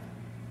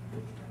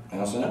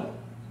 And I'll say no.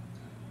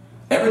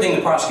 Everything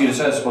the prosecutor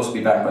says is supposed to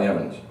be backed by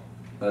evidence.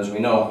 But as we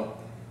know,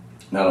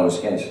 not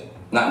always the case.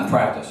 Not in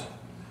practice.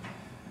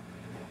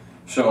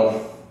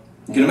 So,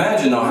 you can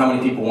imagine though how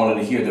many people wanted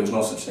to hear there was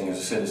no such thing as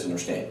a citizen or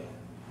state.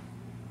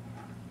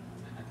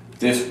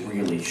 This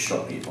really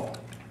shook people.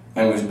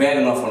 And it was bad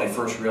enough when they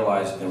first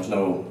realized that there was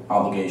no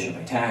obligation to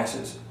pay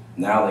taxes.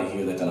 Now they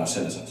hear that they're not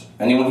citizens.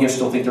 Anyone here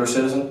still think they're a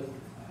citizen?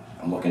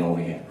 I'm looking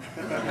over here.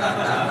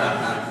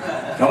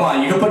 Come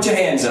on, you can put your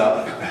hands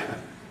up.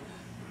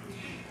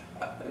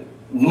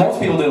 Most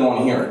people didn't want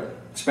to hear it,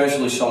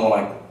 especially someone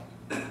like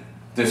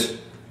this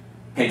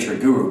Patriot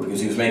Guru, because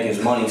he was making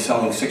his money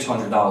selling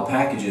 $600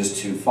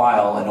 packages to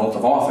file an oath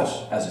of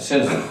office as a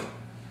citizen.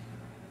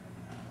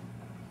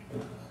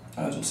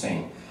 That was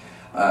insane.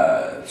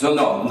 So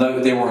no,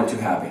 they weren't too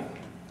happy.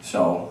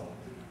 So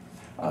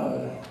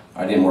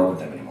I didn't work with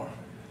them anymore.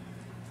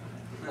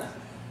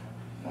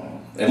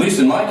 At least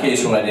in my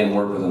case, when I didn't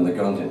work with them, the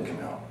gun didn't come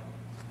out.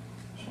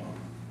 So,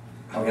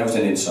 that was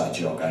an inside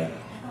joke.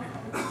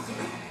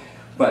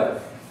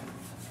 But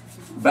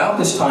about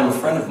this time, a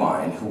friend of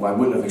mine, who I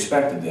wouldn't have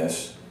expected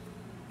this,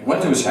 I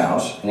went to his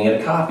house, and he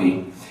had a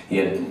copy. He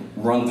had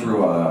run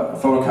through a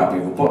photocopy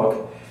of a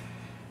book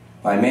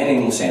by a man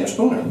named Sandra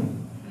Spooner.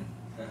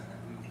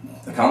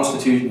 The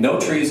Constitution, no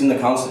treason, the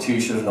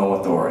Constitution of no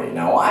authority.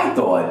 Now, I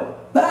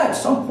thought that at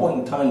some point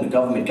in time the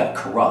government got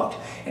corrupt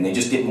and they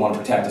just didn't want to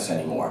protect us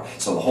anymore.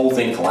 So the whole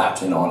thing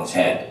collapsed in on its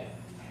head.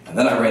 And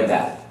then I read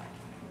that.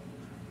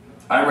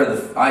 I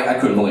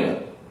couldn't believe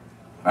it.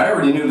 I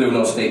already knew there were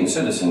no state and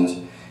citizens,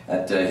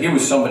 that here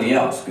was somebody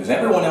else, because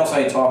everyone else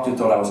I had talked to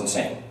thought I was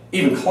insane.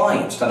 Even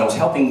clients thought I was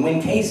helping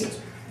win cases.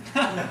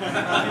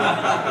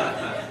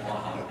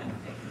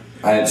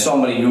 I had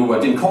somebody who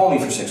didn't call me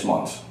for 6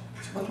 months.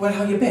 I said, where the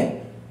hell you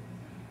been?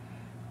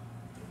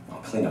 I'll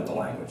clean up the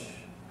language.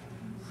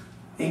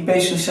 He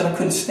basically said, I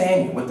couldn't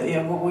stand you.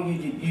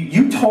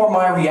 You tore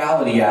my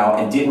reality out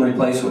and didn't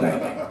replace it with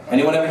anything.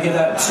 Anyone ever hear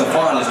that?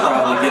 Stefan is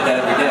probably get that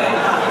every day.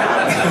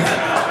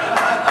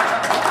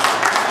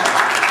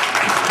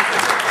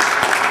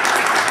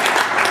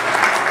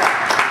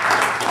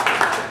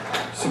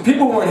 So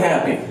people weren't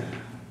happy.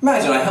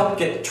 Imagine I helped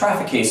get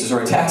traffic cases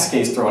or a tax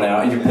case thrown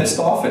out and you're pissed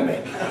off at me.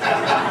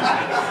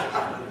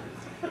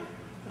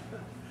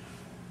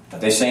 But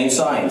they say in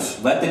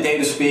science, let the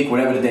data speak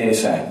whatever the data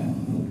say.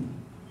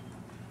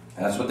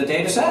 And that's what the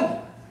data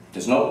said.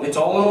 It's all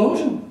an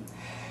illusion.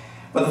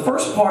 But the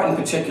first part in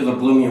particular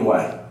blew me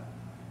away.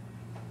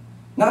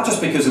 Not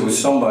just because it was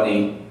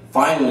somebody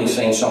finally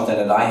saying something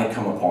that I had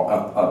come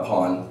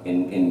upon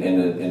in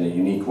a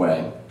unique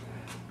way,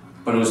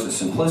 but it was the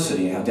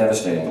simplicity and how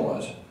devastating it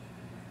was.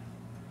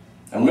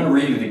 I'm going to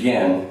read it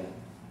again,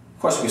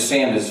 of course, because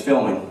Sam is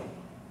filming.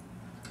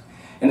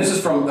 And this is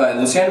from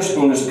Sandra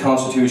Spooner's The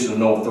Constitution of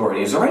No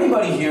Authority. Is there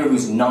anybody here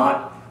who's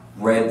not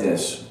read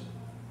this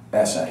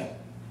essay?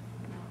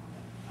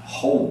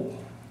 Whole.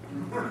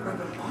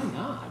 Why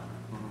not?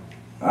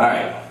 All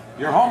right.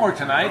 Your homework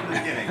tonight.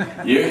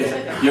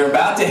 You're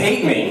about to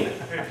hate me.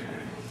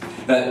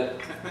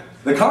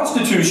 The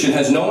Constitution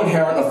has no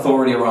inherent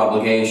authority or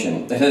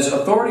obligation. It has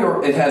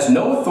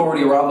no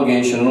authority or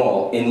obligation at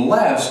all,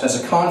 unless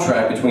as a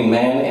contract between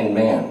man and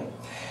man.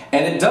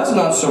 And it does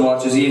not so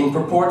much as even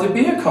purport to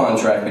be a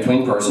contract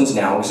between persons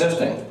now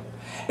existing.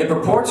 It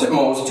purports at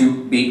most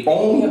to be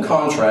only a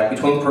contract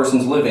between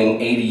persons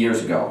living 80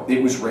 years ago.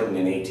 It was written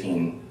in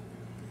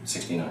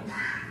 1869.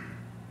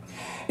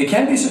 It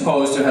can be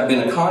supposed to have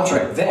been a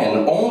contract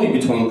then only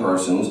between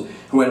persons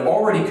who had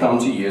already come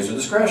to years of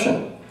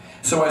discretion,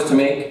 so as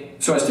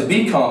to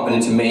be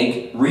competent to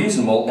make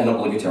reasonable and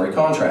obligatory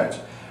contracts.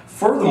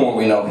 Furthermore,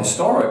 we know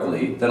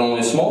historically that only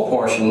a small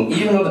portion,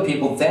 even of the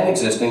people then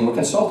existing, were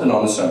consulted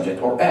on the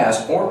subject or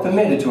asked or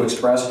permitted to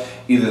express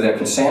either their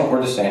consent or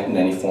dissent in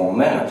any formal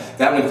manner.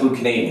 That would include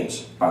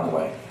Canadians, by the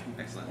way.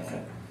 Excellent.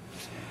 Okay.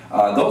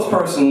 Those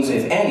persons,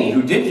 if any,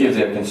 who did give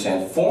their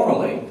consent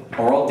formally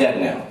are all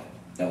dead now.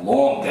 They're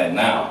long dead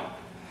now.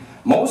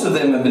 Most of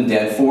them have been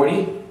dead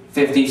 40,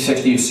 50,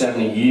 60,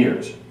 70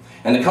 years.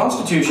 And the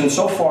Constitution,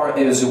 so far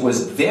as it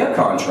was their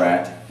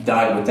contract,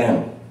 died with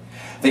them.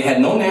 They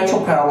had no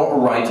natural power or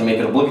right to make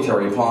it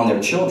obligatory upon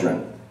their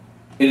children.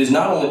 It is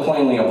not only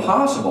plainly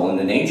impossible in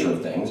the nature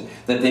of things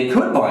that they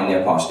could bind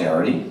their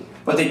posterity,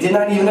 but they did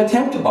not even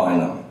attempt to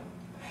bind them.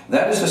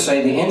 That is to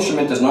say, the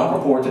instrument does not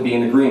purport to be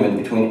an agreement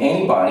between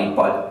anybody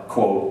but,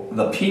 quote,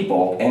 the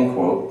people, end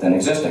quote, then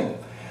existing.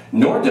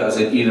 Nor does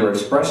it either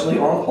expressly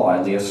or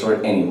impliedly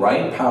assert any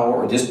right, power,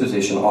 or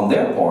disposition on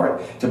their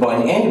part to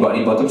bind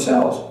anybody but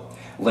themselves.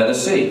 Let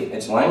us see.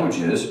 Its language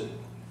is,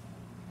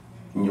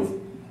 and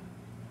you'll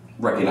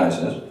recognize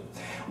this,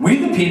 we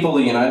the people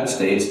of the United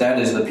States, that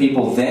is, the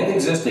people then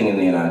existing in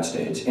the United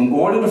States, in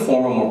order to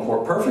form a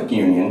more perfect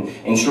union,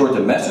 ensure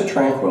domestic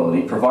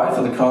tranquility, provide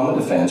for the common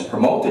defense,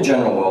 promote the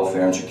general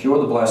welfare, and secure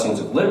the blessings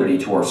of liberty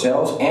to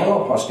ourselves and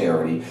our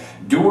posterity,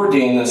 do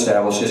ordain and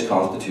establish this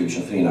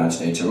Constitution for the United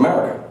States of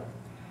America.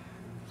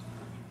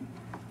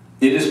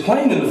 It is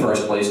plain in the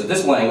first place that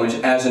this language,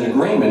 as an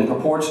agreement,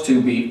 purports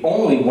to be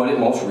only what it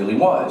most really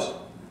was,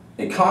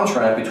 a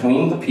contract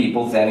between the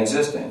people then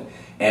existing,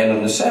 and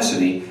of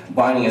necessity,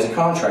 binding as a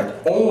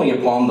contract only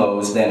upon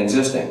those then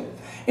existing.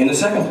 In the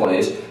second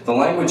place, the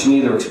language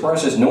neither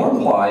expresses nor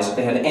implies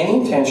they had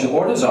any intention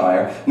or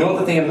desire, nor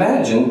that they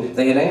imagined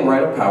they had any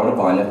right or power to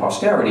bind their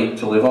posterity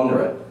to live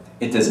under it.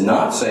 It does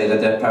not say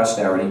that that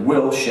posterity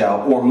will,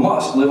 shall, or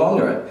must live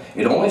under it.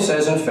 It only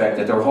says, in fact,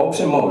 that their hopes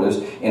and motives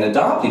in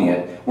adopting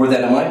it were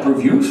that it might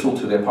prove useful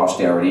to their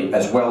posterity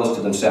as well as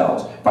to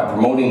themselves, by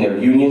promoting their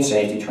union,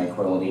 safety,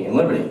 tranquility, and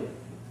liberty.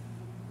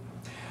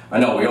 I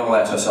know, we all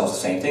ask ourselves the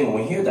same thing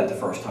when we hear that the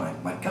first time.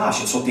 My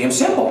gosh, it's so damn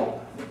simple.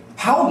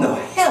 How in the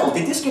hell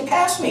did this get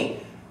past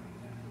me?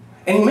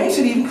 And he makes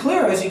it even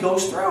clearer as he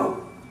goes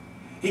through.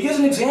 He gives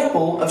an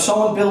example of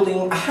someone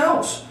building a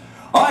house.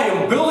 I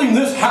am building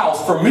this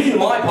house for me and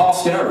my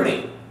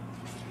posterity.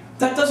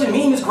 That doesn't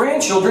mean his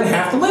grandchildren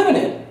have to live in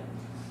it.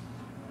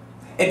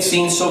 it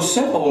seems so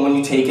simple when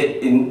you take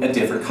it in a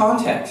different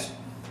context.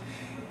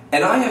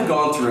 And I have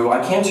gone through,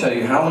 I can't tell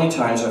you how many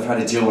times I've had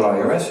to deal with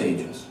IRS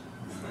agents.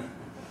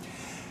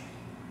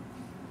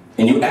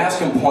 And you ask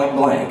them point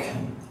blank,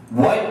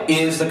 what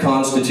is the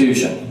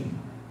Constitution?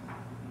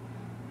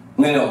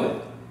 And they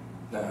know,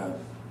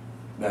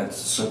 that's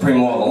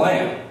supreme law of the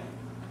land.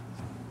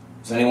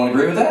 Does anyone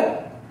agree with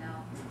that? No.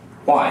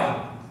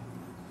 Why?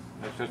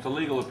 That's just a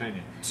legal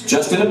opinion. It's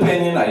just an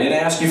opinion. I didn't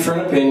ask you for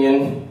an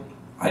opinion.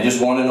 I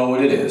just want to know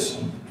what it is.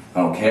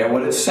 I don't care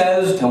what it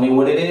says. Tell me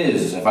what it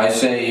is. If I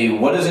say,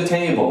 what is a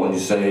table? And you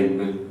say,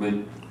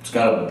 it's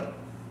got a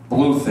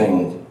blue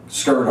thing,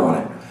 skirt on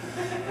it.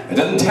 It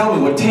doesn't tell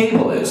me what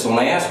table is. So when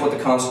I ask what the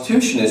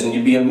Constitution is, and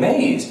you'd be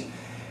amazed,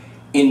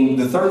 in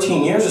the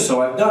 13 years or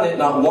so I've done it,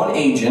 not one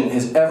agent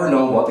has ever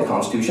known what the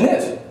Constitution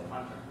is.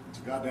 It's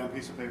a goddamn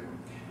piece of paper.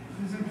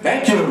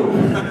 Thank you.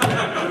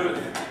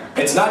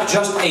 It's not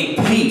just a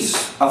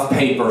piece of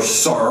paper,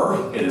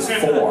 sir. It is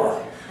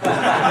 4.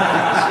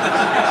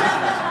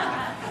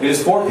 It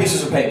is 4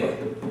 pieces of paper.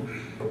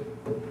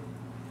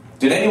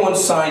 Did anyone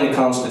sign the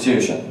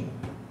Constitution?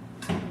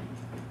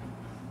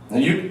 Now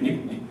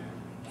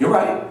you're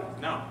right.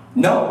 No.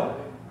 No.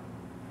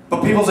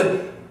 But people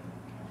say,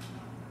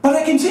 but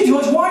I can see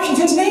George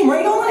Washington's name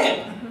right on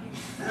it.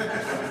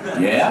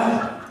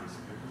 Yeah?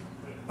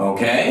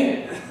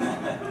 Okay.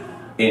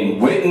 In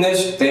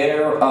witness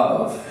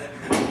thereof.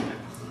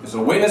 Is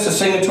a witness a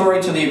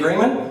signatory to the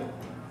agreement?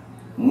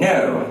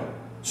 No.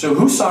 So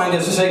who signed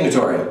as a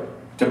signatory?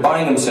 To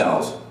bind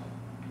themselves.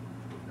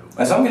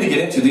 As I'm going to get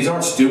into, these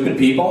aren't stupid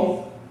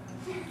people.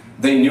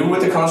 They knew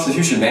what the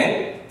Constitution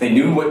meant. They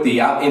knew what the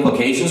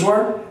implications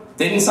were.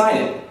 They didn't sign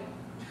it.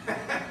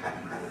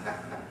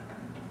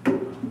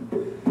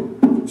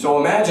 So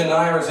imagine an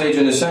IRS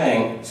agent is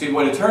saying, see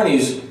what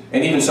attorneys,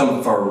 and even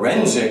some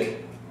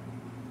forensic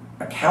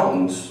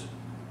accountants,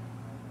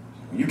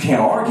 you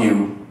can't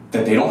argue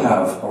that they don't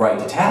have a right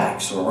to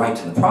tax or a right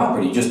to the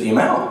property, just the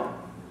amount.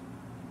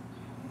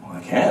 Well,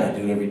 I can. I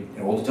do it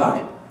all the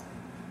time.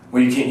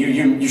 Well, you can't.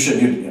 You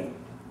should.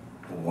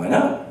 Well, why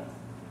not?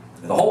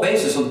 The whole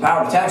basis of the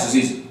power to tax is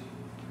these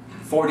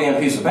 4 damn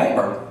pieces of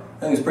paper. I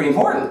think it's pretty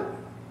important.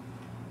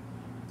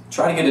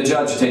 Try to get a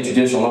judge to take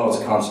judicial notice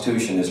the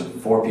Constitution is a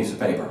 4 piece of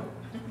paper.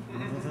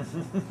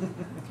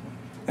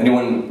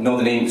 Anyone know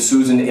the name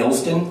Susan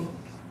Ilston?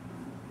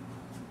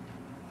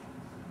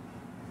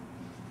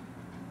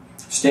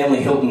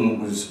 Stanley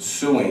Hilton was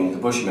suing the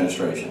Bush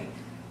administration.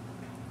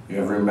 You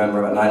ever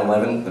remember about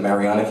 9/11, the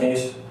Mariana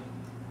case?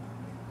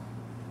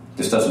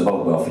 This doesn't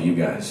bode well for you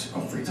guys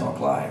on Free Talk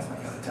Live, I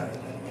gotta tell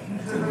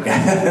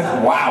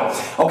you. Wow.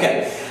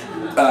 Okay.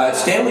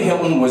 Stanley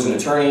Hilton was an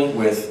attorney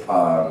with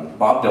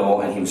Bob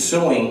Dole, and he was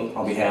suing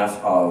on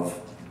behalf of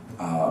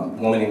a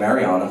woman named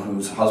Mariana,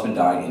 whose husband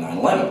died in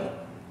 9/11.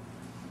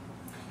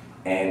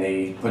 And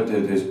they put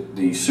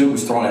the suit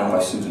was thrown out by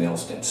Susan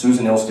Ilston.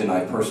 Susan Ilston,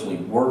 I personally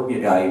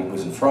I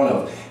was in front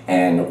of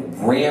and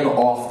ran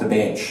off the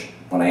bench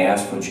when I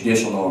asked for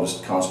judicial notice.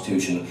 The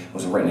Constitution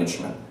was a written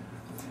instrument.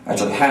 I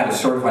actually had a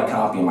certified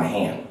copy in my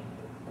hand.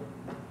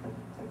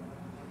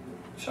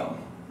 So,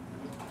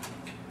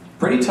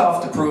 pretty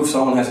tough to prove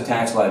someone has a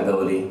tax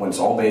liability when it's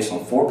all based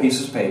on 4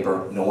 pieces of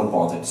paper no one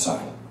bothered to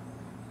sign.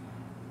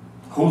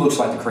 Who looks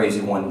like the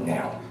crazy one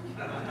now?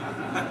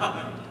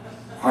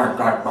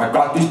 I've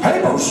got these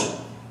papers.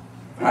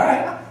 All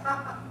right.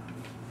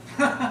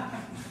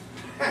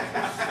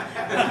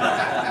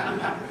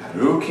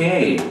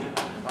 Okay.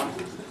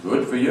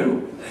 Good for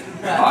you.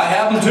 I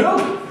have them too.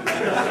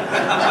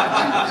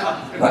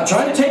 I'm not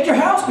trying to take your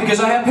house because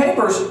I have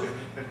papers.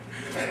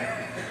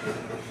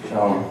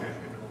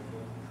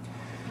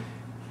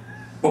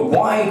 But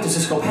why does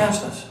this go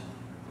past us?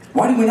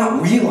 Why do we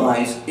not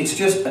realize it's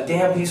just a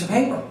damn piece of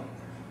paper?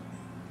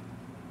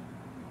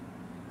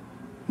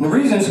 And the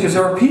reason is because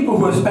there are people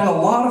who have spent a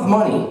lot of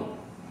money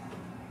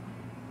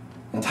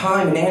and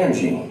time and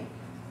energy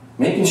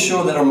making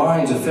sure that our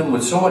minds are filled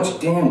with so much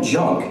damn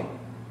junk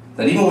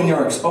that even when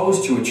you're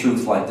exposed to a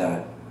truth like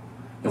that,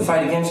 you'll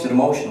fight against it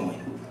emotionally.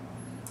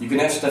 You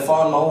can ask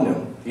Stefan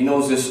Monu. He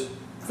knows this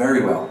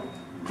very well.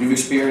 You've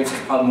experienced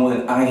it probably more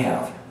than I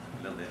have.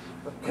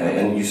 Okay,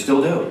 and you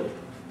still do.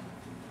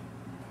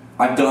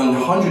 I've done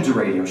hundreds of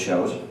radio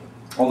shows,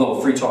 although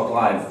Free Talk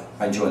Live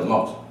I enjoy the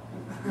most.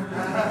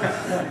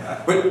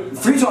 But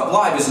Free Talk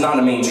Live is not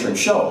a mainstream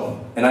show,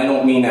 and I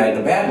don't mean that in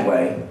a bad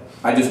way.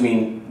 I just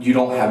mean you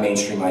don't have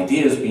mainstream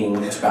ideas being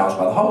espoused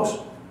by the host.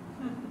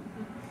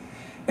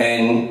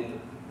 And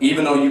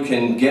even though you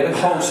can get a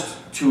host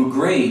to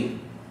agree,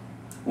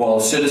 well,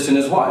 a citizen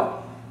is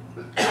what?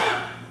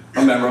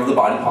 A member of the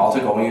body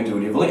politic owing a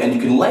duty of allegiance. And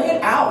you can lay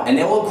it out, and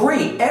they'll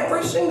agree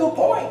every single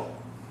point.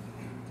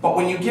 But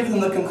when you give them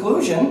the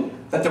conclusion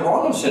that there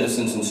are no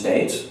citizens in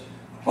states,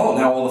 oh,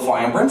 now all the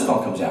fire and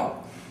brimstone comes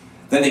out.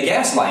 Then they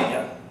gaslight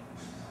you.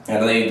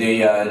 And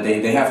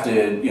they have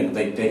to, you know,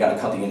 they got to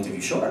cut the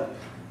interview short.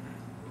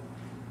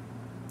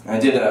 I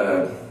did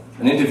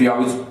an interview. I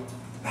was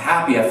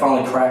happy I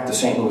finally cracked the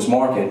St. Louis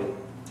market.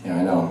 Yeah,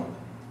 I know.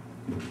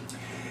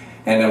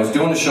 And I was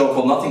doing a show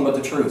called Nothing But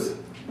the Truth.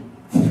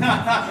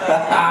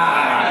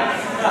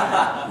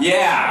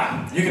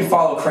 Yeah, you can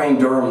follow Crane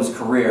Durham's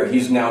career.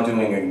 He's now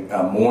doing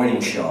a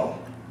morning show.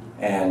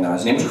 And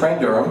his name is Crane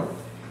Durham.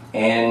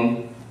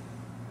 And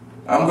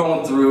I'm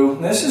going through,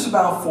 this is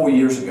about 4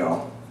 years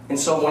ago. And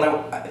so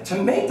to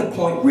make the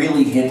point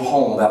really hit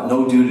home about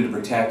no duty to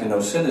protect and no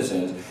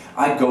citizens,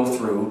 I'd go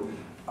through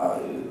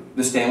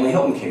the Stanley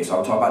Hilton case. I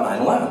would talk about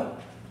 9/11.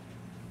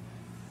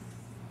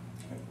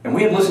 And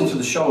we had listened to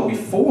the show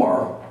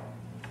before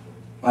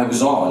I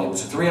was on. It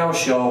was a 3-hour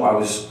show. I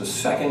was the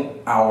second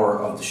hour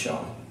of the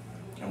show.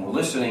 And we're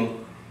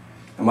listening.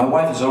 And my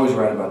wife is always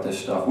right about this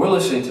stuff. We're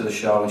listening to the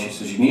show, and she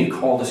says, you need to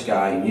call this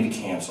guy. You need to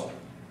cancel.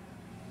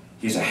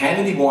 He's a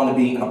Hannity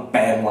wannabe and a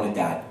bad one at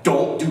that.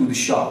 Don't do the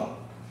show.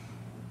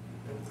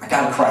 I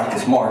gotta crack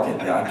this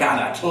market.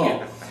 I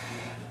can't.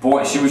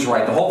 Boy, she was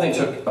right. The whole thing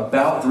took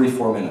about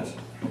 3-4 minutes.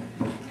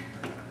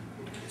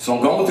 So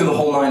I'm going through the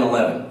whole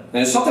 9/11.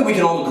 And it's something we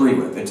can all agree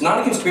with. It's not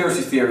a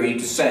conspiracy theory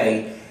to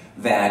say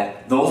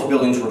that those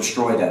buildings were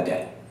destroyed that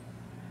day.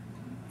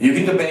 You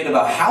can debate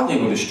about how they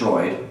were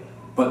destroyed,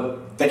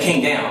 but they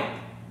came down.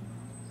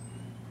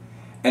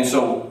 And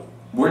so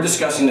I'm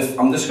discussing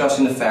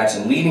the facts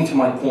and leading to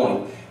my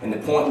point. And the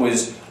point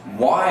was,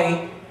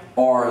 why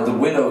are the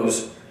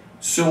widows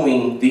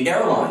suing the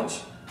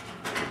airlines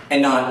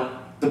and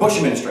not the Bush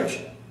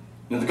administration,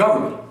 the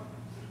government?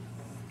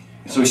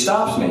 And so he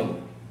stops me.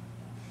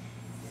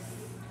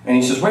 And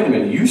he says, wait a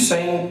minute, are you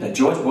saying that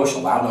George Bush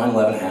allowed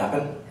 9/11 to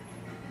happen?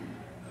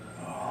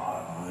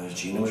 Oh,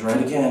 Gina was right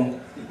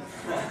again.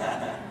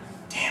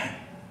 Damn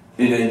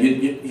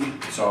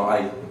it. So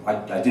I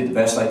did the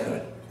best I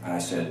could. And I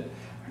said,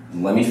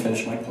 let me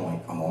finish my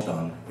point. I'm all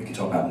done. We can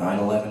talk about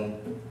 9/11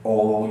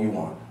 all you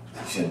want.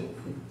 He said,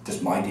 this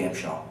is my damn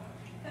show.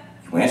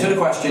 You answer the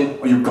question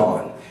or you're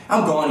gone.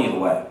 I'm gone either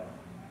way.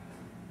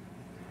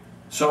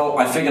 So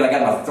I figured I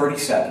got about 30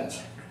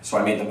 seconds. So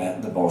I made the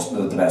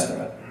best of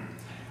it.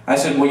 I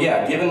said, well,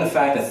 yeah, given the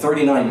fact that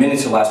 39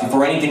 minutes elapsed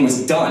before anything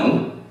was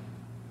done,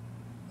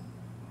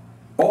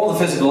 all the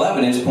physical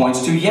evidence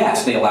points to,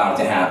 yes, they allowed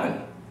it to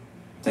happen.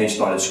 They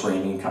started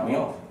screaming and cut me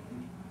off.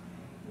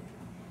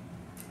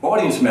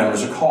 Audience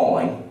members are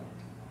calling,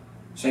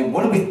 saying,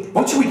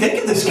 what should we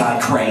think of this guy,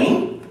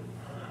 Crane?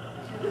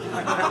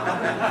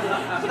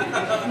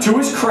 To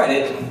his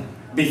credit,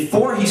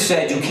 before he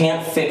said, you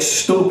can't fix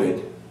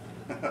stupid,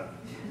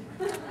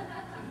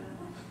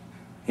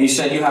 he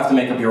said, you have to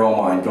make up your own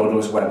mind. Go to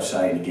his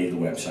website, and he gave the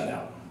website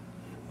out.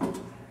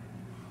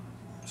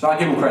 So I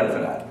give him credit for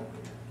that.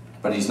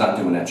 But he's not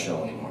doing that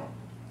show anymore.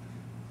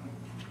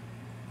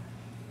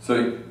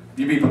 So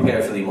you be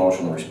prepared for the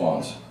emotional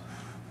response.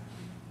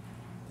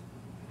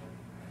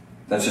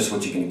 That's just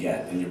what you're going to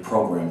get, and you're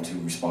programmed to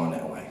respond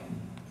that way.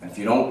 And if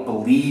you don't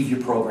believe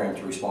you're programmed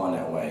to respond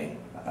that way,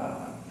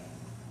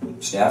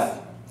 Steph,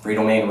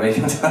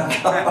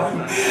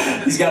 freedomainradio.com.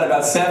 He's got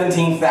about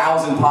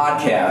 17,000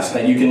 podcasts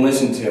that you can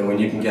listen to, and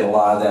you can get a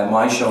lot of that.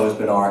 My show has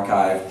been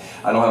archived.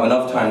 I don't have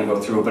enough time to go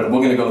through it, but we're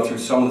going to go through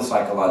some of the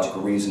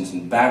psychological reasons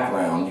and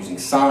background using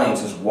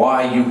science as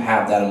why you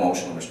have that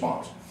emotional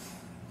response.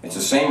 It's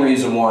the same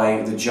reason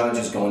why the judge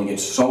is going to get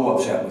so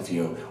upset with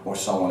you or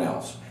someone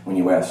else when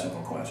you ask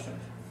simple questions.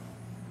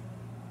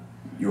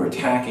 You're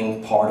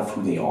attacking part of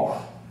who they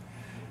are.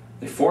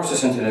 They force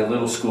us into their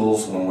little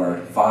schools when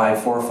we're 4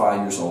 or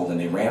 5 years old, and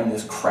they ram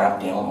this crap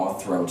down our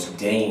throats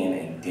day in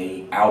and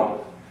day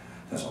out.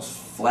 There's those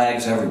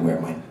flags everywhere,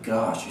 my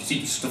gosh. You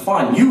see,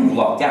 Stefan, you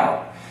lucked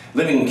out.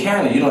 Living in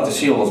Canada, you don't have to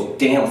see all those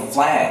damn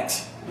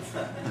flags.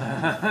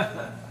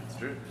 That's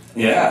true.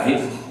 Yeah,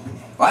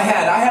 I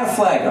had a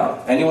flag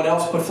up. Anyone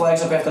else put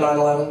flags up after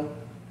 9/11?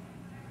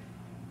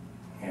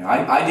 Yeah,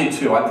 I did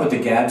too. I put the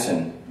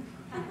Gadsden.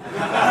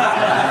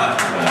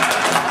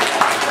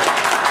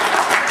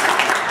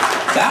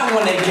 That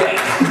one they get.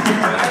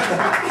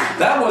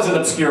 That wasn't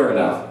obscure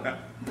enough.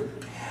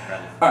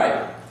 All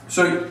right,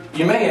 so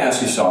you may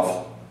ask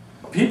yourself,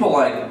 people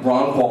like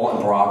Ron Paul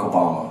and Barack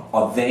Obama,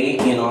 are they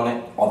in on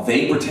it? Are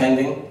they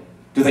pretending?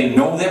 Do they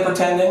know they're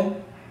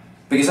pretending?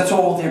 Because that's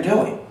all they're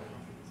doing.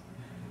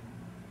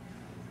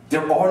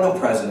 There are no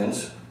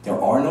presidents. There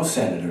are no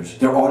senators.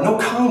 There are no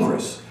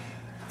Congress.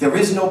 There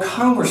is no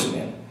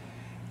congressman.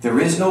 There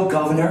is no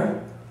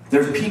governor.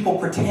 There's people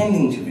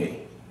pretending to be.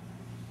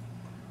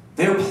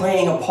 They're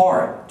playing a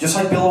part, just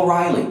like Bill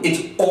O'Reilly.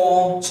 It's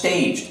all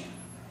staged.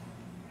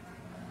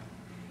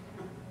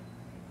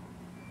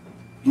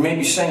 You may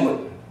be saying, but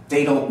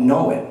they don't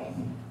know it.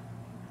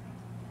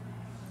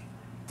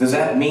 Does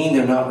that mean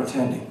they're not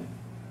pretending?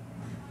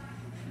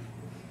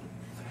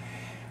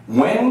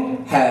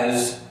 When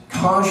has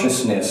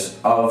consciousness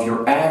of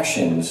your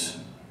actions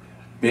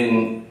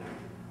been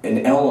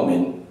an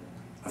element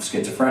of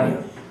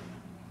schizophrenia?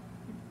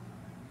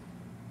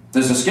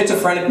 Does a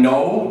schizophrenic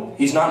know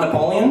he's not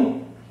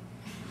Napoleon?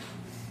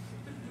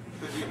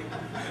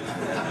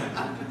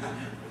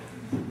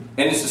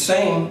 And it's the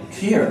same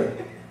here.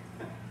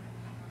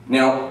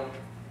 Now,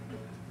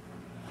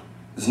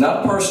 it's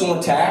not a personal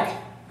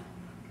attack.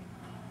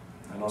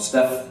 I Well,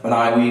 Steph and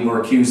I, we were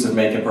accused of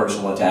making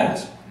personal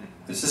attacks.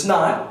 This is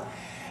not.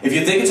 If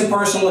you think it's a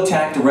personal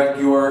attack, direct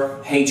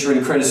your hatred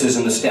and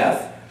criticism to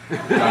Steph.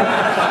 Bring it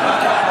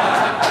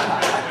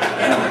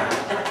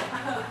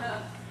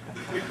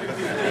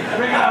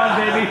on,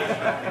 baby.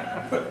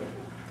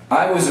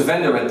 I was a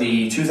vendor at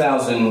the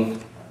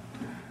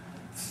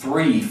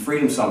 2003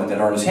 Freedom Summit that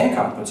Ernest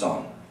Hancock puts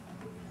on.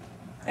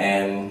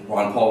 And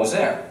Ron Paul was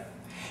there.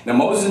 Now,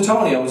 Moses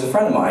Antonio was a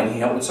friend of mine. He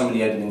helped with some of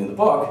the editing of the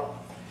book.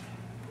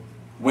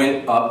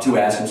 Went up to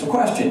ask him some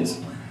questions.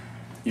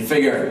 You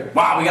figure,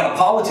 wow, we got a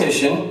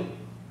politician,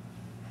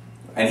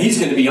 and he's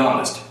going to be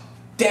honest.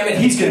 Damn it,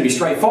 he's going to be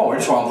straightforward.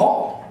 It's Ron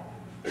Paul.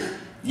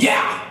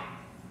 Yeah.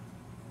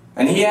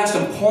 And he asked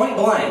him point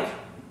blank,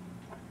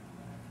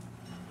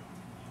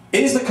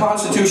 is the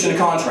Constitution a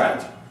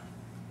contract?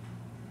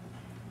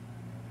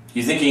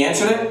 You think he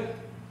answered it?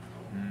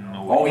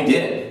 No. Oh, he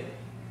did.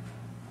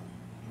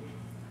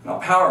 And I'll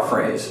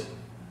paraphrase.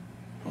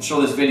 I'm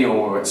sure this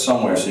video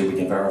somewhere so we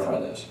can verify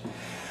this.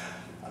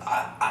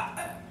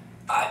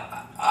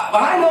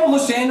 I know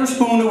Lysander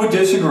Spooner would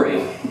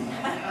disagree,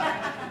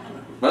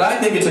 but I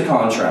think it's a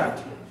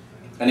contract.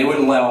 And he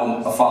wouldn't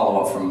allow a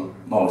follow-up from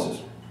Moses.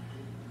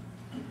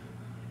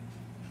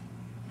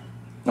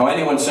 Now,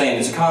 anyone saying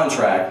it's a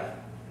contract,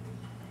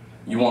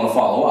 you want to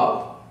follow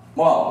up.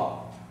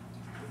 Well,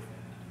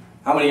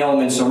 how many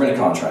elements are in a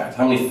contract?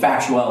 How many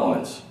factual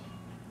elements?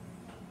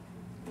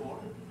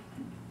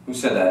 Who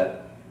said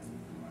that?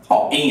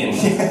 Oh, Ian.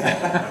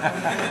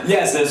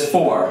 Yes, there's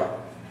 4.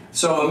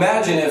 So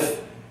imagine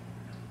if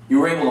you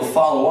were able to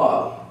follow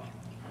up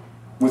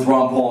with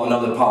Ron Paul,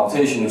 another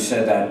politician who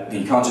said that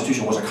the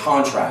Constitution was a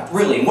contract.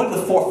 Really, what are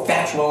the 4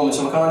 factual elements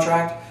of a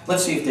contract?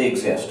 Let's see if they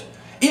exist.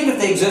 Even if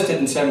they existed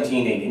in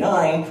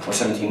 1789 or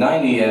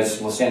 1790,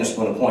 as Lysander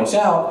Spooner points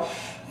out,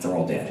 they're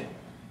all dead.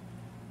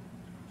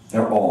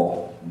 They're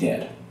all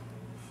dead.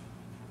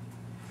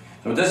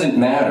 So it doesn't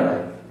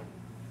matter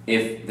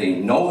if they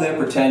know they're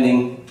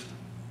pretending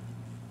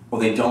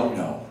or they don't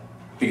know,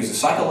 because the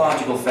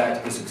psychological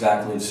effect is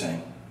exactly the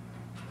same.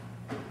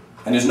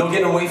 And there's no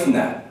getting away from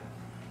that.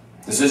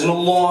 This isn't a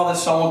law that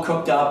someone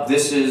cooked up.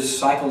 This is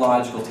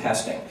psychological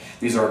testing.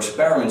 These are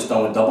experiments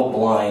done with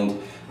double-blind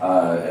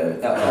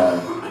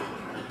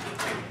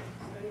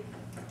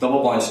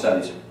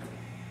studies.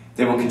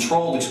 They were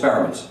controlled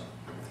experiments.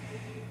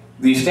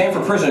 The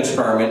Stanford Prison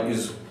Experiment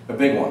is a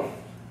big one.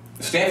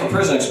 The Stanford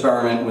Prison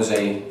Experiment was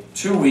a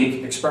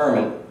 2-week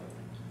experiment.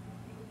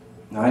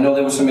 Now, I know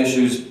there were some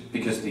issues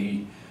because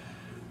it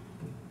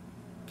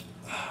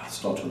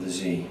starts with a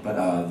Z, but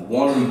the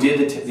one who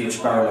did the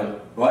experiment,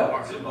 what?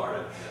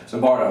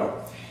 Zimbardo.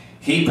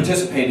 He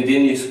participated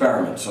in the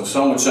experiment, so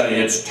some would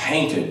say it's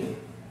tainted.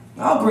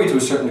 I'll agree to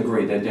a certain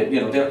degree that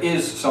there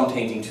is some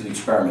tainting to the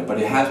experiment, but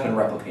it has been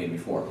replicated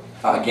before,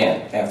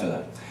 again, after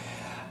that.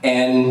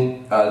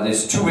 And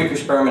this 2-week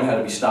experiment had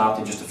to be stopped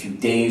in just a few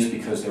days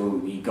because the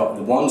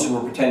ones who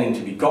were pretending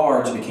to be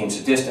guards became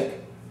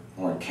sadistic.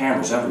 There were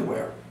cameras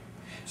everywhere.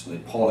 So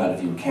they'd pull them out of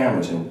view with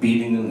cameras. They were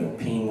beating them, they were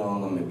peeing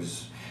on them. It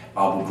was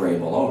Abu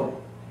Ghraib all over.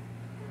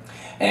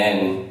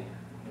 And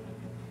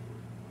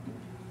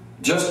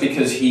just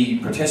because he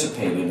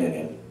participated in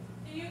it.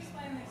 Can you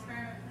explain the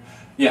experiment, please?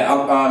 Yeah,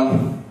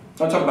 I'll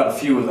talk about a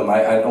few of them.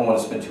 I don't want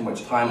to spend too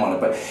much time on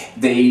it, but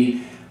they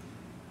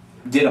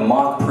did a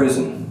mock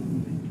prison.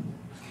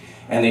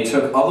 And they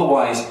took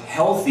otherwise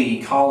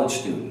healthy college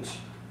students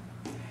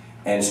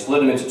and split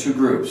them into 2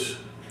 groups.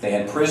 They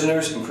had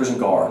prisoners and prison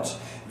guards.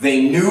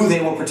 They knew they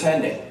were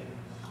pretending.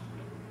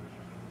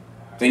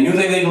 They knew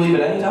they could leave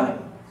at any time.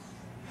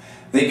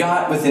 They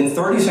got, within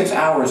 36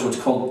 hours, what's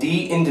called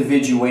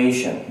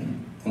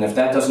de-individuation. And if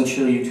that doesn't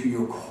chill you to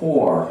your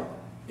core,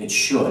 it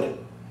should.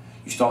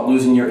 You start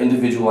losing your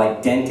individual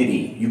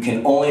identity. You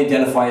can only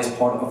identify as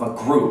part of a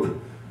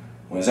group.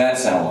 What does that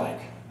sound like?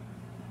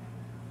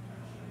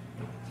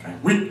 Okay.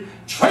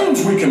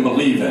 Change we can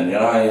believe in,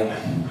 a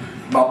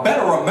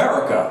better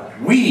America.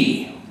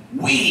 We.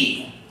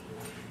 We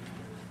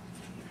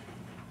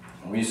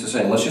used to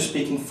say, unless you're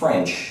speaking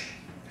French,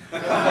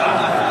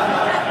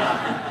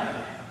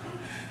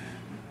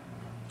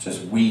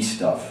 just we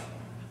stuff.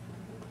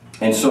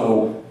 And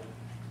so,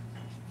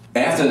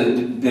 after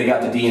they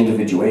got the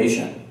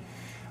de-individuation,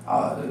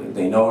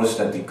 they noticed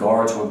that the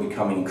guards were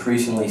becoming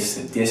increasingly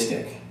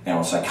sadistic.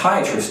 Now, a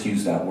psychiatrist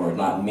used that word,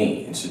 not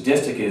me. And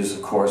sadistic is,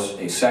 of course,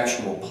 a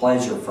sexual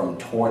pleasure from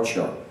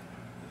torture.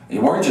 They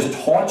weren't just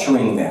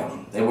torturing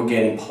them, they were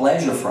getting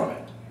pleasure from it.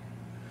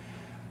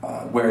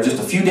 Where just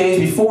a few days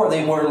before,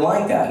 they weren't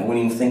like that. They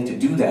wouldn't even think to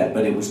do that,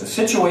 but it was the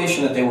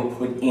situation that they were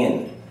put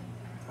in.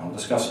 I'll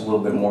discuss a little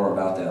bit more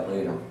about that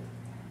later.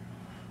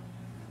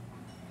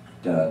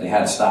 They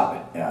had to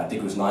stop it. I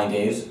think it was 9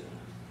 days.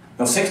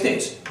 No, 6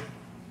 days.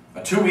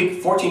 A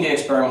 2-week, 14-day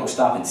experiment was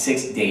stopped in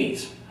 6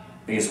 days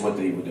because of what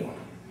they were doing.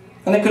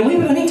 And they could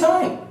leave at any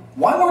time.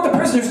 Why weren't the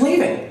prisoners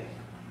leaving?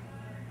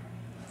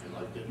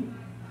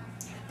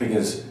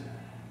 Because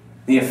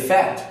the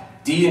effect,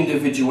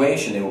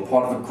 de-individuation, they were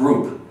part of a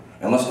group.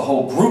 Unless the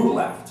whole group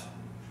left,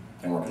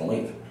 they weren't going to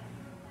leave.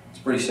 It's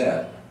pretty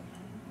sad.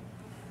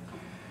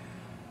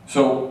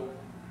 So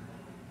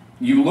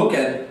you look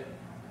at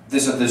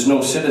this, that there's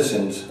no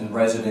citizens and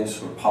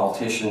residents or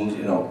politicians,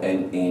 you know,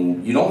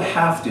 and you don't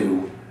have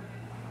to,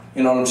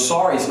 you know, I'm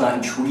sorry it's not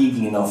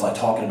intriguing enough like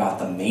talking about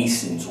the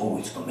Masons. Oh,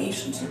 it's the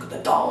Masons, look at the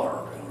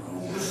dollar,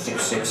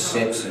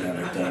 666 and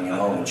everything, you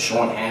know, and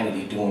Sean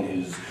Hannity doing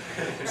his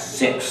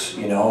 6,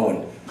 you know,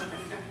 and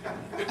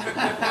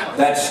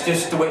that's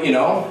just the way, you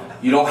know,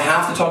 you don't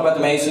have to talk about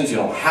the Masons, you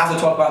don't have to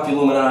talk about the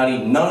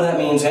Illuminati, none of that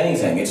means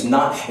anything. It's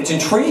not, it's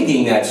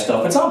intriguing, that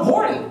stuff, it's not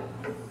important.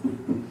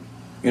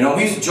 You know,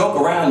 we used to joke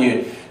around,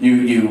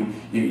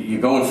 you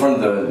go in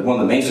front of one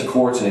of the Mesa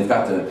courts and they've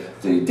got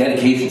the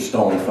dedication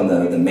stone from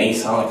the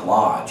Masonic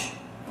Lodge.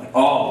 Like,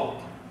 oh,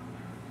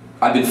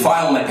 I've been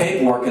filing my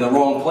paperwork in the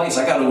wrong place,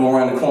 I got to go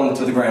around the corner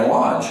to the Grand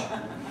Lodge.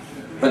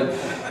 But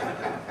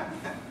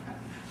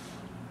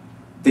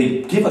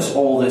they give us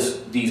all these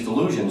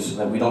delusions so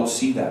that we don't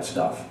see that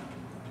stuff.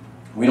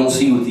 We don't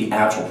see what the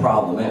actual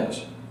problem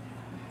is.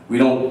 We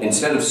don't,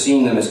 instead of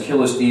seeing them as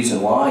killers, thieves,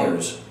 and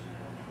liars,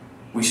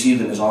 we see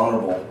them as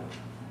honorable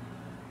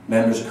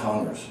members of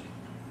Congress.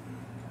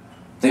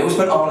 They always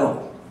put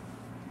honorable.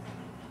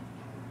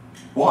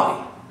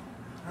 Why?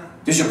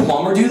 Does your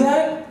plumber do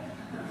that?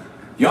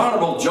 The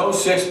Honorable Joe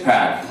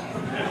Sixpack.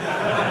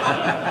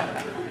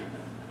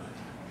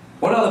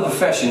 What other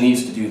profession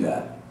needs to do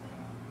that?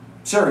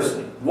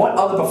 Seriously, what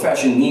other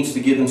profession needs to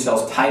give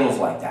themselves titles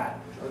like that?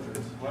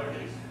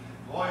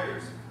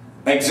 Lawyers.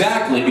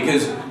 Exactly,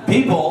 because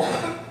people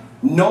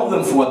know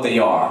them for what they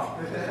are.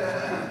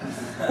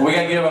 We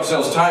gotta give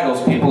ourselves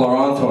titles, people are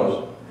onto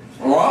us.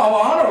 Wow,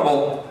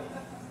 honorable.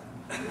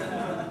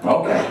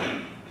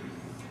 Okay.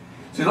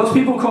 See, those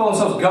people who call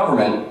themselves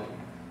government,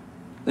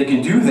 they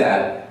can do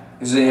that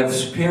because they have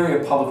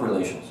superior public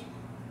relations.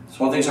 It's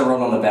one of the things I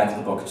wrote on the back of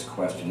the book. It's a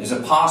question. Is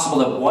it possible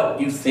that what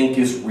you think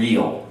is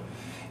real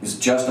is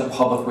just a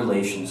public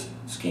relations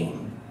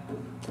scheme?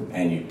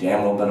 And you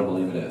damn well better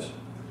believe it is.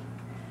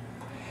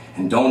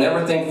 And don't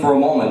ever think for a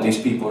moment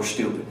these people are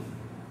stupid.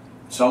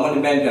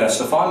 Someone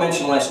Stefan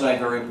mentioned last night a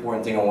very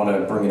important thing, I want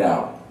to bring it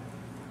out.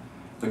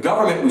 The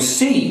government we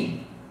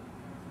see,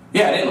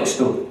 yeah, they look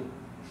stupid.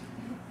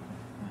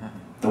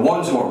 The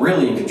ones who are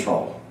really in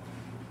control,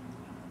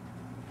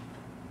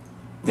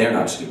 they're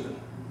not stupid.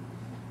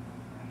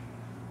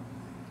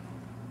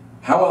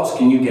 How else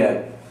can you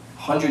get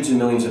hundreds of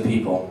millions of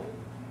people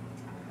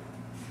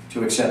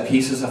to accept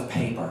pieces of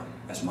paper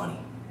as money?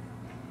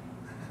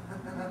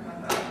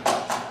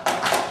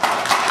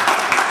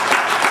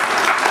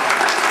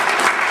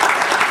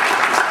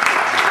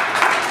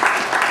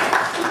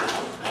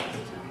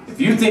 If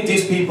you think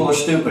these people are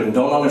stupid and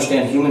don't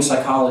understand human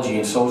psychology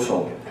and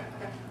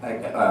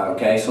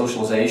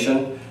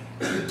socialization,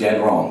 you're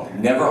dead wrong.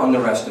 Never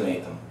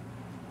underestimate them.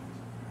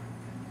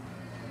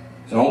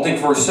 So don't think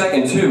for a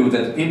second, too,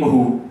 that the people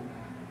who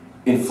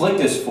inflict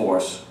this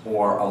force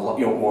or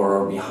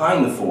are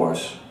behind the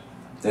force,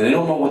 that they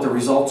don't know what the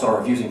results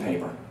are of using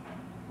paper.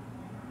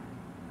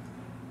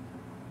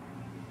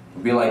 It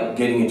would be like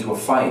getting into a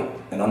fight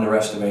and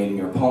underestimating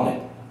your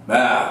opponent.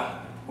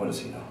 What does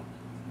he know?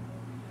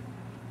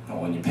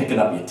 When you're picking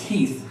up your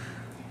teeth,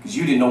 because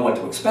you didn't know what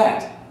to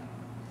expect.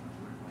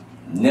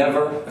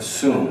 Never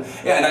assume.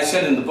 Yeah, and I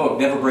said in the book,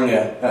 never bring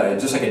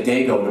just like a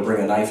dago to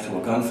bring a knife to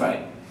a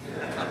gunfight.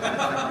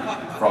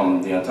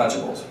 From the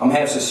Untouchables. I'm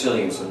half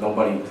Sicilian, so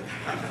nobody,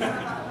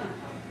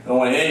 don't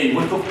want, hey,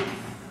 what the,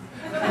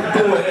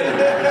 go ahead.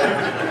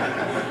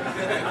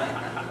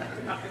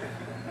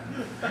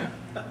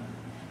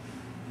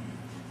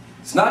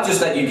 It's not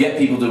just that you get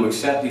people to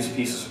accept these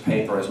pieces of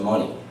paper as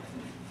money,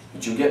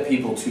 but you get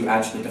people to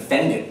actually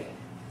defend it.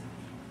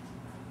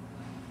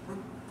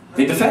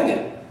 They defend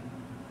it,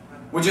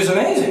 which is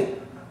amazing.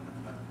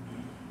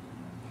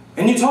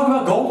 And you talk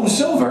about gold and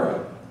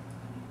silver,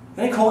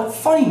 and they call it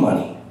funny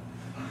money.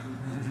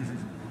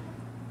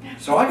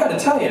 So I got to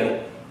tell you,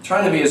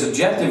 trying to be as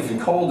objective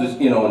and cold as,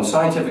 and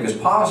scientific as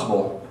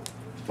possible,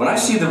 when I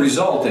see the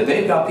result that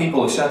they've got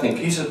people accepting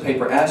pieces of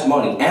paper as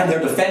money and they're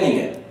defending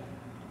it,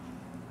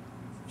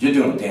 you're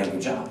doing a damn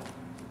good job.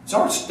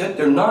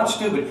 They're not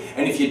stupid.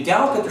 And if you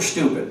doubt that they're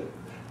stupid,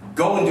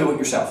 go and do it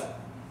yourself.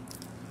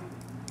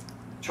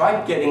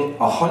 Try getting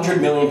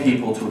 100 million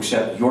people to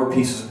accept your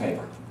pieces of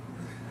paper.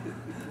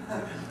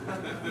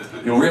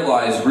 You'll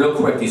realize real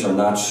quick these are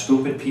not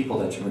stupid people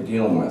that you were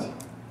dealing with.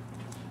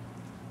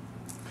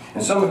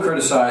 And some have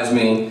criticized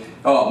me,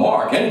 oh,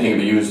 Mark, anything can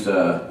be used, you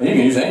can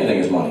use anything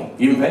as money,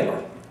 even paper.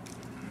 Well,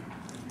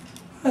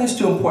 there's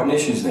two important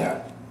issues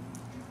there.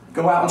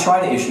 Go out and try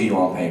to issue your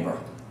own paper.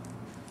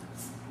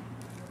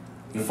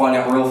 You'll find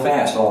out real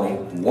fast only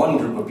one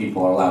group of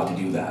people are allowed to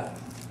do that.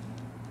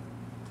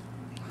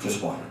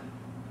 Just one.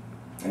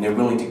 And they're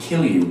willing to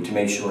kill you to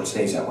make sure it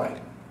stays that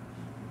way.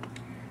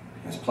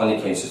 There's plenty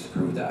of cases to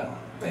prove that.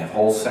 They have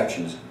whole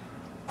sections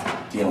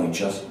dealing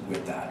just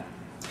with that.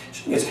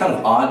 It's kind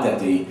of odd that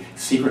the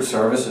Secret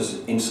Service is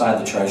inside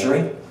the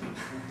Treasury.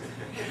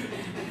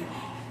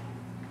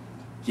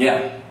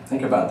 Yeah,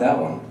 think about that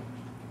one.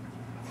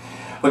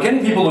 But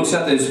getting people to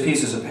accept these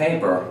pieces of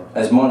paper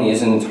as money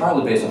isn't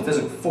entirely based on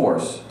physical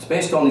force. It's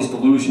based on these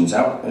delusions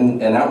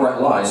and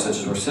outright lies, such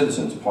as we're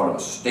citizens, part of a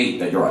state,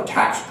 that you're a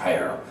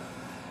taxpayer.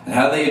 And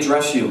how do they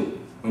address you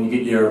when you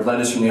get your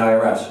letters from the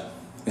IRS?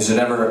 Is it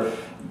ever,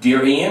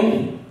 "Dear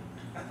Ian"?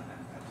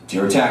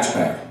 "Dear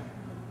taxpayer"?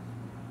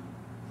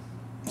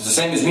 It's the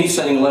same as me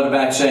sending a letter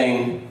back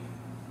saying,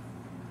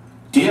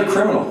 "Dear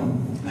criminal."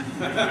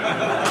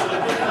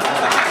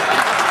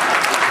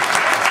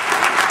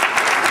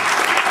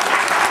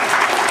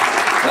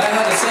 I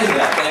had to say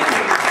that, thank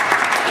you.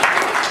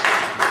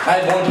 I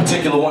had one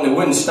particular one that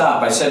wouldn't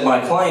stop. I said, "My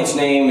client's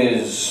name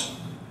is,"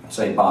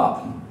 say,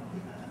 "Bob."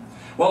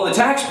 "Well, the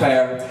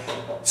taxpayer,"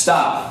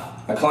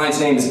 "Stop. My client's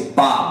name is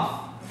Bob."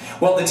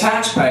 "Well, the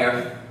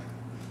taxpayer,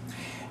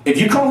 if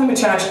you call him a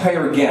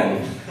taxpayer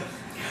again,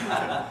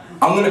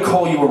 I'm going to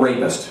call you a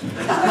rapist."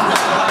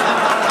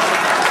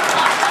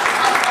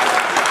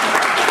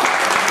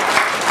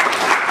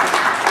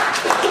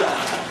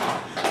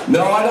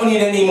 "No, I don't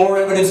need any more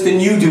evidence than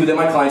you do that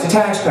my client's a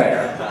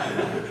taxpayer."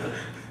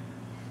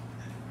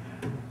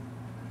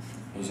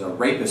 He's a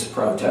rapist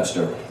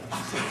protester.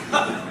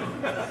 I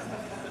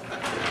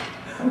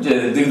would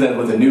do that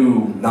with a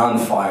new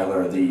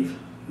non-filer, the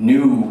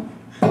new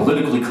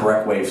politically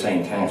correct way of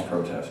saying tax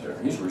protester.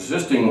 He's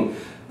resisting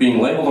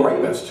being labeled a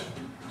rapist.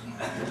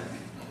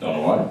 Don't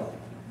know why.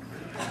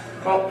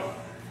 Well,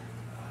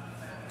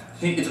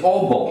 see, it's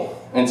all bull,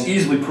 and it's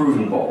easily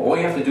proven bull. All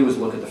you have to do is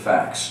look at the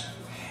facts.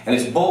 And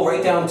it's bull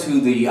right down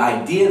to the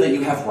idea that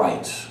you have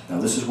rights. Now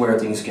this is where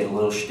things get a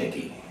little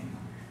sticky.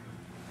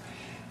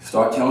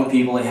 Start telling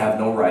people they have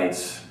no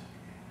rights,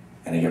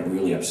 and they get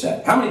really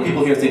upset. How many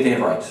people here think they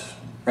have rights?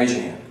 Raise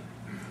your hand.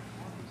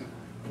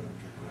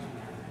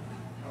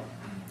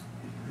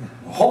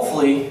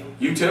 Hopefully,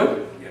 you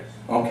too? Yes.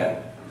 Okay.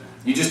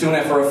 You just doing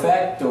that for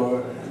effect,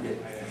 or?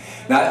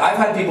 Now, I've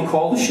had people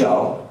call the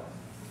show,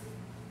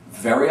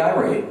 very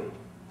irate,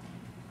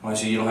 when I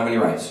say you don't have any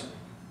rights.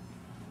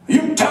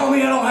 "You tell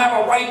me I don't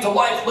have a right to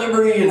life,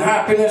 liberty, and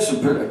happiness?"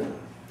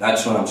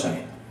 That's what I'm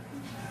saying.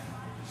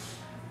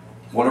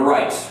 What are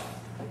rights?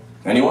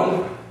 Anyone?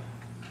 You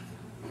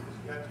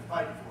have to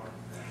fight for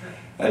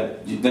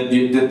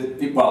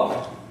it.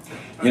 Well,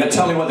 you're not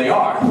telling me what they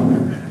are.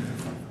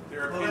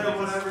 They're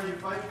whatever you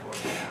fight for.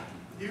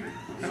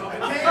 So a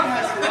king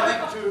has the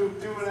right to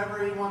do whatever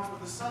he wants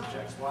with the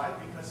subjects. Why?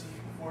 Because he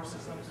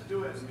forces them to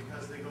do it, and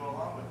because they go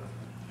along with it.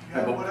 You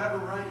have whatever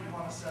right you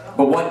want to set up.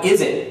 But what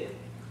is it?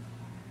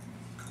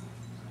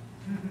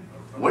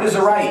 What is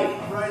a right? A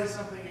right is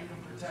something you can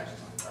protect.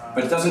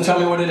 But it doesn't tell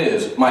me what it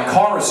is. My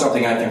car is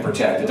something I can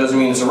protect. It doesn't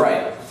mean it's a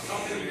right.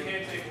 Something you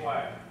can't take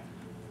away.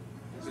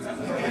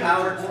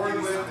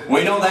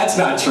 We know that's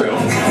not true.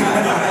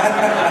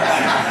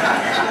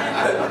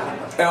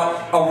 Now,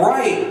 a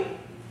right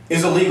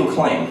is a legal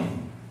claim.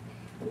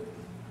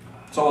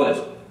 That's all it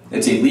is.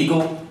 It's a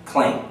legal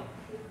claim.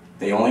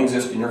 They only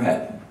exist in your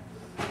head.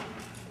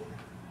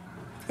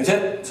 That's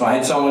it. So I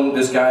had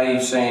this guy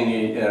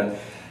saying,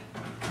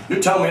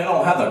 "You're telling me I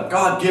don't have the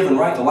God-given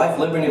right to life,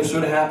 liberty, and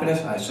pursuit of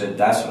happiness?" I said,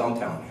 "That's what I'm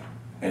telling you.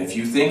 And if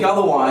you think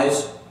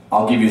otherwise,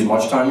 I'll give you as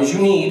much time as you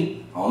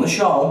need on the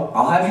show.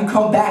 I'll have you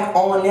come back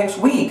on next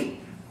week."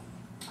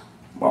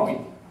 Well, we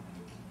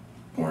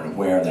weren't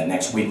aware that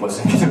next week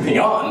wasn't going to be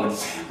on,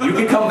 but you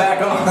can come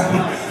back on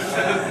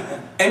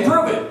and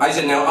prove it. I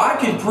said, "Now, I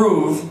can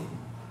prove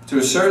to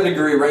a certain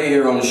degree right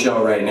here on the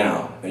show right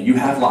now that you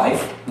have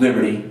life,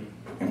 liberty,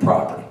 and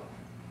property.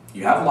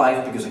 You have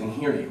life because I can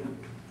hear you.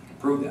 I can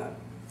prove that.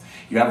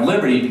 You have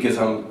liberty because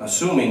I'm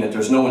assuming that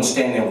there's no one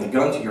standing there with a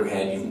gun to your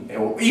head.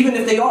 Even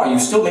if they are, you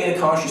still made a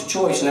conscious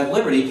choice and have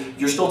liberty,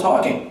 you're still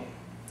talking.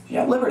 You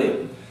have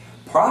liberty.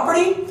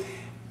 Property,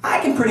 I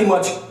can pretty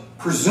much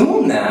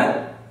presume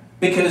that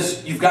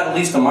because you've got at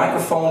least a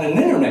microphone and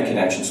an internet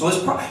connection. So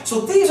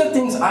these are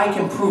things I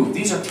can prove.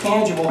 These are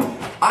tangible.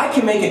 I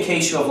can make a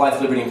case you have life,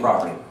 liberty, and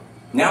property.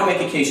 Now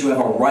make a case you have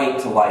a right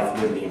to life,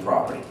 liberty, and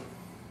property.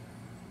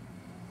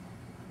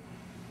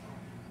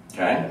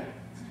 Okay?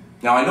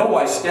 Now I know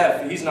why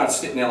Steph, he's not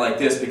sitting there like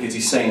this because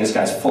he's saying this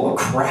guy's full of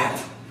crap.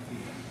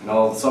 You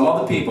know, some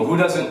other people, who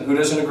doesn't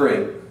agree?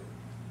 I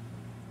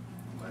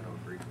don't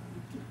agree.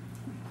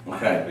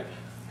 Okay.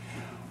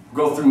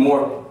 We'll go through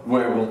more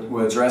where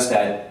we'll address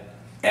that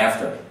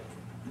after.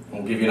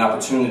 We'll give you an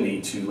opportunity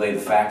to lay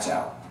the facts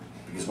out.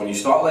 Because when you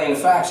start laying the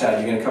facts out,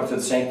 you're going to come to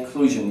the same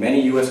conclusion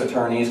many U.S.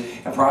 attorneys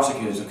and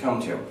prosecutors have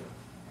come to.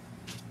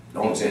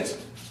 Don't exist.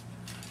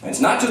 And it's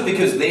not just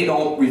because they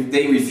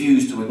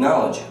refuse to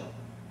acknowledge it.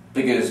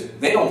 Because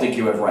they don't think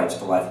you have rights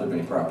to life, liberty,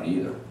 and property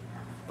either.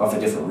 But for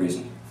different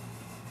reasons.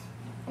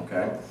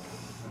 Okay?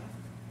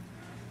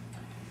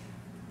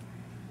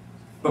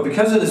 But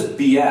because of this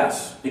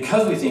BS,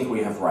 because we think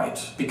we have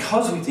rights,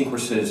 because we think we're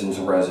citizens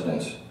and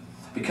residents,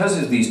 because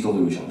of these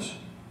delusions,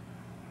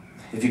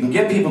 if you can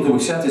get people to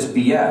accept this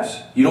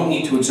BS, you don't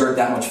need to exert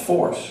that much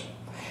force.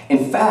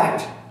 In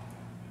fact,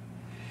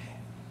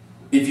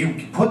 if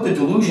you put the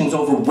delusions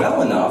over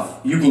well enough,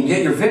 you can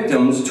get your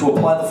victims to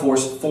apply the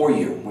force for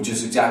you, which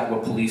is exactly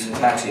what police and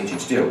tax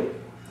agents do.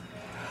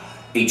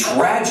 A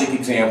tragic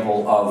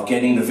example of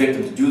getting the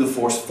victim to do the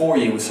force for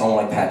you is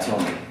someone like Pat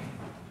Tillman.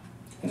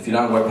 And if you're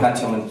not aware, Pat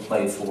Tillman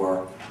played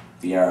for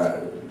the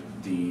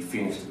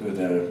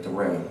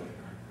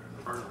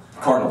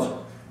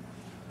Cardinals.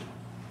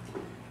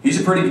 He's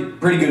a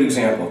pretty good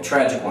example.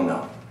 Tragic one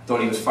though.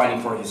 Thought he was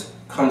fighting for his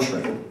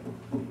country.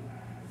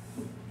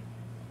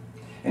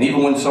 And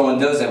even when someone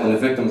does that, when the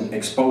victim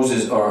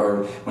exposes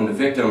or when the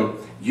victim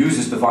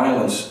uses the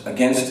violence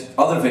against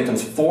other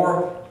victims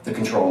for the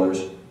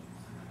controllers,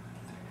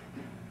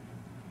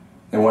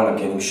 they wind up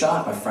getting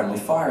shot by friendly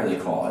fire, they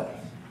call it.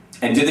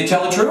 And did they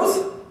tell the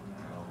truth?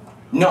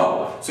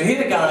 No. So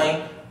here the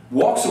guy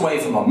walks away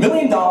from $1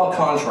 million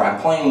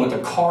contract playing with the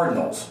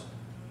Cardinals,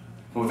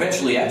 who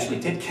eventually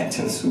actually did get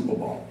to the Super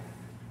Bowl.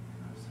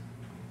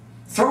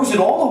 Throws it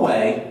all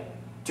away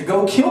to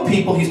go kill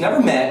people he's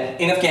never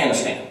met in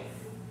Afghanistan.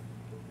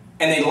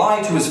 And they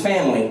lied to his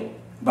family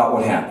about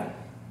what happened.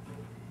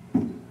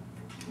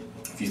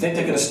 If you think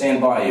they're going to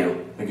stand by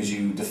you because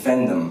you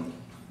defend them,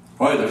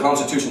 well, the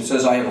Constitution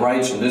says I have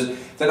rights and this,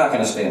 they're not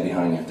going to stand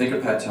behind you. Think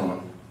of Pat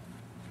Tillman.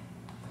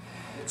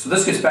 So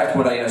this gets back to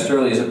what I asked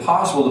earlier. Is it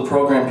possible to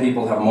program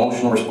people to have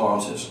emotional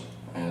responses?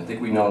 And I think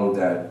we know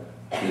that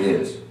it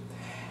is.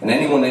 And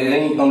anyone that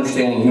any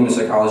understanding of human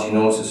psychology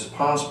knows this is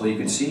possible. You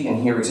can see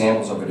and hear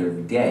examples of it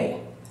every day.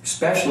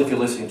 Especially if you're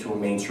listening to a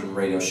mainstream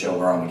radio show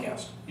where I'm a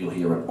guest. You'll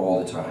hear it all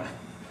the time.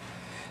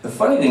 The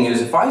funny thing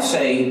is, if I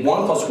say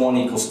 1 +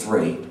 1 =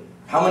 3,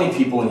 how many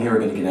people in here are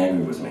going to get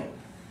angry with me?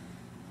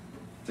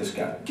 This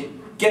guy.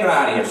 Get him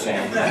out of here,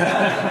 Sam.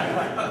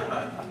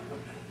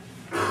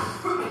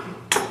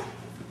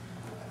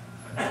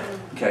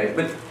 Okay,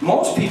 but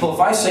most people, if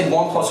I say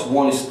 1 +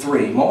 1 is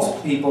 3,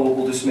 most people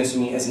will dismiss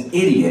me as an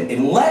idiot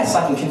unless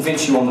I can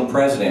convince you I'm the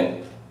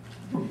president.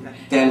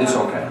 Then it's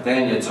okay.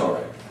 Then it's all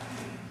right.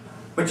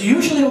 But you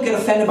usually don't get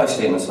offended by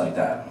statements like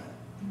that.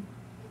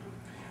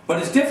 But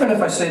it's different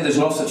if I say there's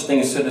no such thing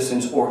as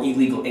citizens or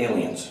illegal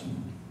aliens.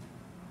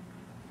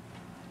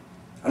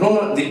 I don't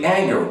know, the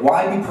anger,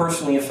 why be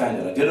personally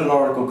offended? I did an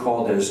article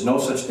called There's No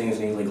Such Thing as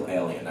an Illegal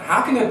Alien. Now,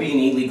 how can there be an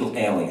illegal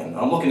alien?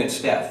 I'm looking at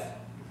Steph.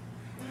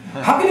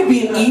 How can there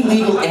be an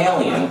illegal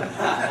alien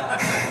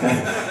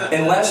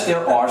unless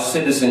there are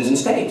citizens in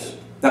states?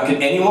 Now,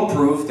 can anyone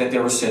prove that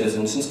there are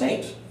citizens in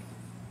states?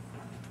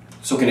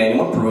 So can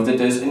anyone prove that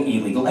there's an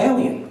illegal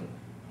alien?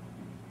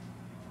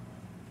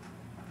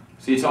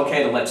 See, it's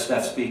okay to let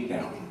Steph speak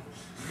now.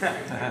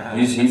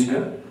 He's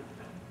good.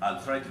 I'll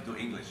try to do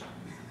English.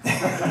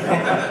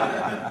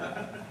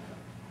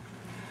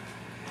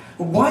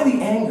 Why the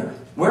anger?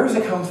 Where does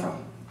it come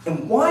from?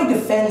 And why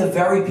defend the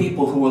very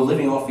people who are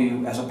living off of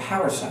you as a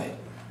parasite?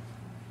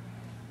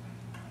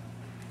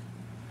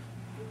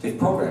 They've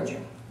programmed you.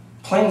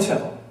 Plain and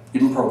simple.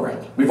 You've been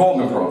programmed. We've all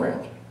been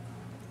programmed.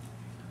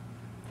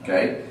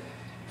 Okay?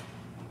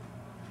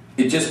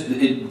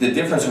 The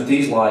difference with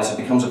these lies, it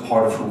becomes a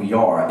part of who we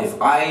are. If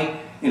I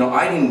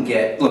didn't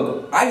get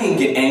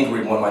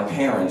angry when my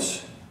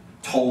parents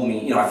told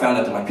me, I found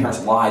out that my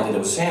parents lied that it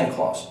was Santa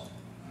Claus.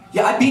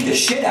 Yeah, I beat the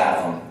shit out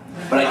of them,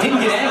 but I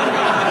didn't get angry.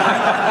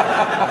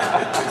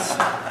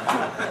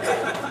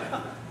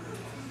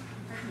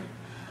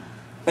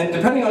 And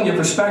depending on your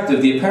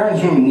perspective, the apparent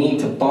human need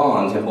to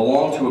bond and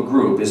belong to a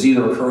group is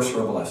either a curse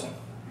or a blessing.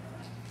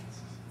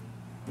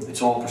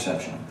 It's all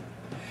perception.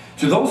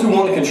 To those who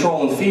want to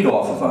control and feed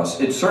off of us,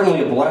 it's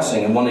certainly a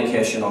blessing and one they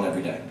cash in on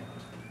every day.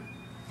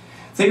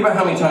 Think about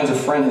how many times a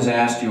friend has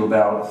asked you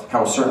about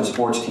how a certain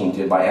sports team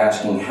did by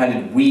asking, how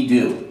did we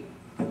do?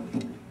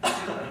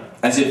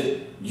 As if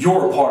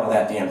you're a part of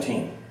that damn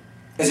team.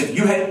 As if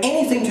you had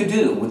anything to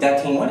do with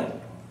that team winning.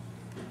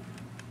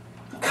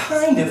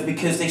 Kind of,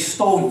 because they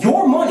stole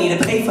your money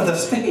to pay for the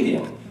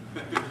stadium.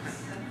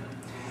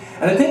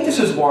 And I think this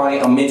is why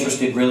I'm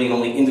interested really in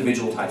only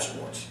individual type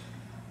sports.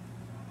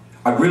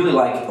 I really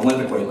like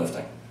Olympic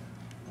weightlifting.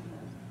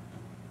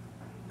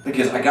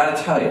 Because I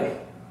gotta tell you,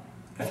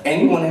 if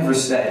anyone ever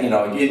said,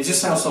 it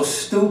just sounds so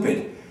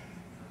stupid.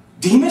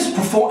 Demas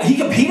performed, he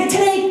competed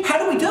today? How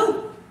do we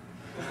do?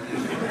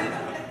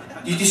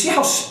 Do you see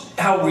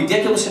how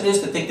ridiculous it is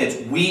to think that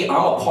I'm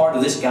a part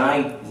of this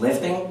guy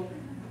lifting?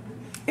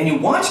 And you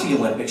watch the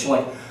Olympics, you're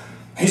like,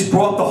 he's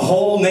brought the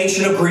whole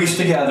nation of Greece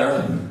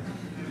together.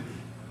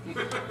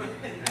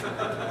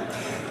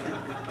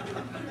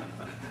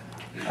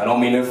 I don't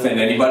mean to offend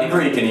anybody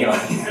Greek in here.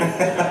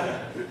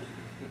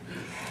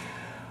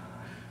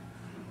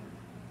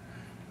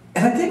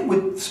 And I think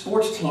with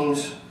sports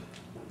teams,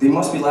 they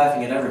must be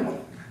laughing at everyone.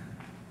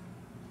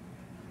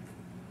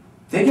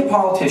 They get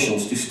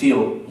politicians to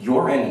steal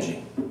your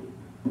energy.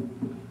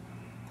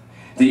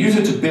 They use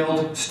it to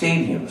build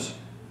stadiums.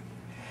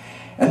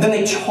 And then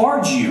they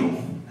charge you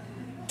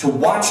to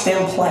watch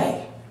them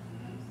play.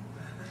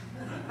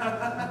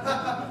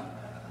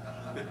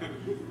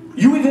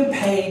 You even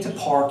pay to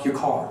park your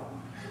car.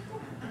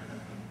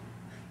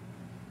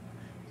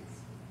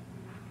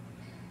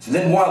 So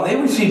then while they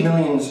receive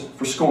millions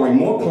for scoring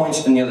more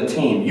points than the other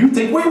team, you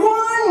think, we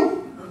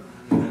won!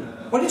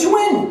 What did you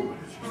win?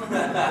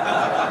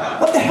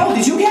 What the hell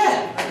did you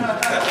get?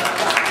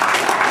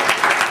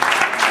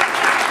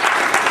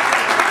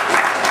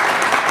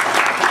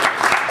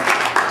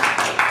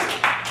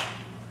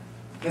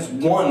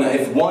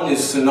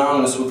 is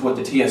synonymous with what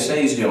the TSA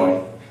is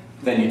doing,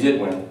 then you did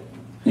win.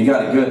 You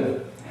got it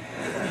good.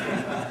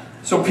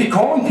 So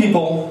calling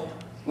people,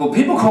 well,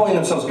 people calling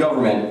themselves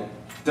government,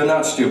 they're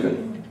not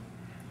stupid.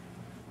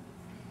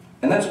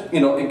 And that's, you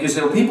know, because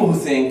there are people who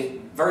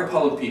think, very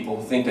public people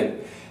who think that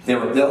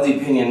they're of the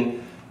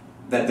opinion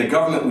that the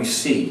government we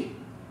see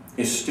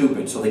is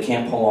stupid, so they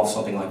can't pull off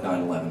something like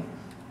 9/11.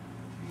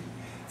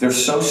 They're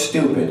so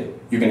stupid,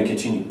 you're going to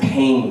continue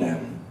paying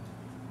them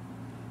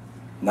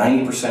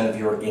 90% of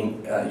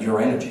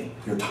your energy,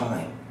 your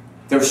time.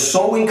 They're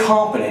so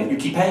incompetent, you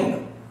keep paying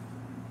them.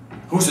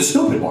 Who's the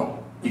stupid one?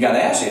 You got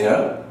to ask, you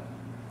know?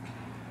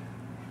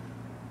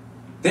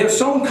 They're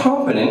so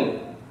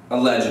incompetent,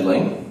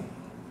 allegedly,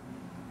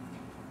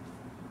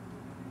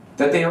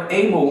 that they are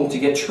able to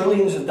get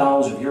trillions of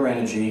dollars of your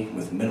energy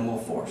with minimal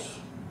force.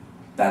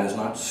 That is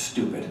not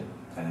stupid.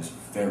 That is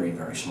very,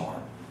 very smart.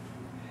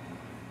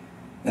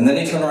 And then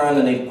they turn around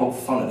and they poke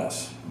fun at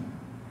us.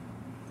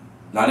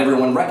 Not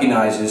everyone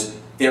recognizes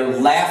they're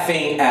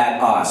laughing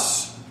at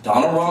us.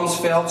 Donald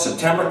Rumsfeld,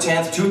 September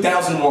 10th,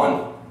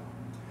 2001.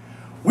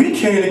 We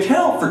can't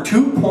account for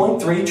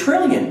 2.3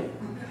 trillion.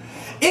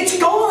 It's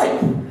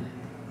gone.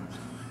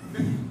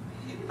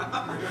 It's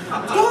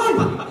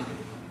gone.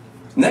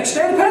 Next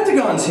day, the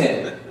Pentagon's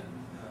hit.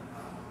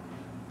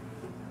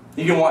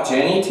 You can watch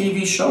any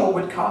TV show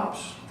with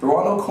cops. There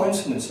are no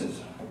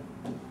coincidences.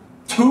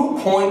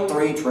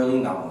 $2.3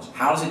 trillion.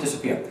 How does it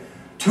disappear?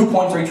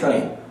 2.3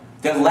 trillion.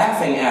 They're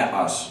laughing at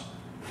us.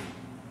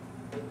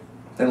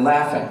 They're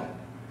laughing.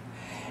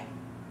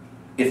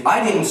 If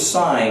I didn't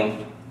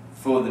sign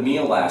for the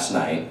meal last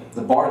night,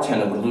 the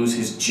bartender would lose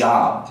his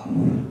job.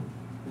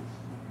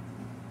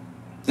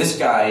 This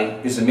guy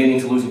is admitting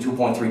to losing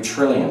 2.3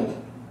 trillion.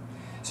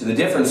 So the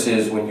difference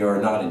is when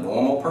you're not a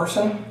normal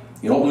person,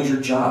 you don't lose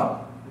your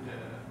job.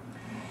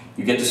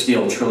 You get to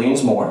steal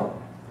trillions more,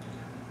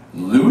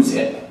 lose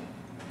it,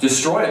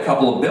 destroy a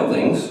couple of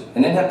buildings,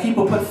 and then have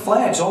people put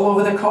flags all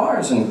over their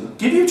cars and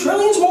give you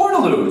trillions more to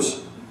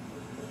lose.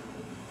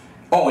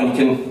 Oh, and you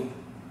can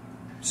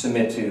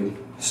submit to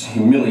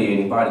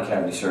humiliating body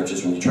cavity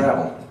searches when you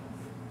travel.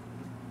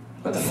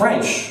 But the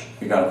French,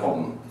 you gotta call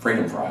them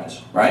freedom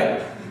fries,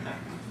 right?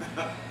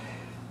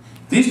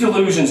 These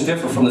delusions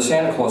differ from the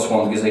Santa Claus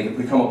one because they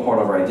become a part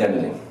of our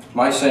identity.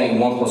 My saying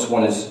 1 +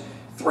 1 is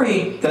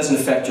 3 doesn't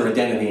affect your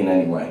identity in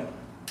any way.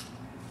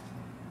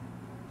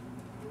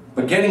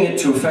 But getting it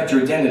to affect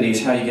your identity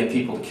is how you get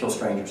people to kill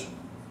strangers.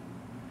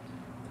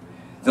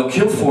 They'll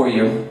kill for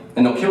you,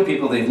 and they'll kill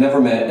people they've never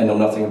met and know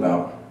nothing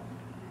about.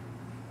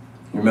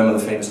 You remember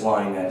the famous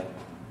line that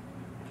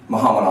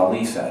Muhammad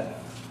Ali said.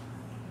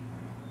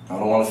 I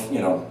don't want to,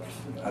 you know,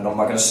 I'm not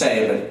going to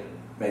say it, but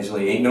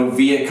basically, ain't no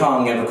Viet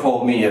Cong ever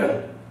called me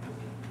a...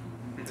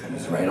 And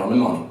it's right on the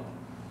money.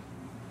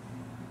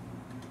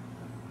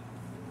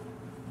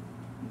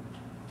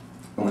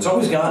 And what's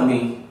always gotten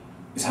me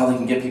is how they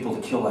can get people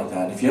to kill like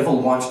that. If you ever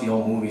watch the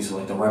old movies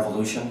like The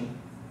Revolution,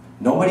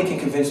 nobody can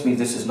convince me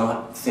this is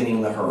not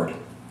thinning the herd.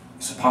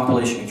 It's a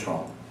population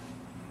control.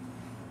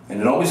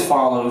 And it always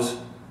follows,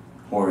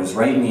 or is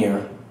right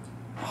near,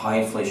 a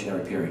high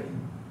inflationary period.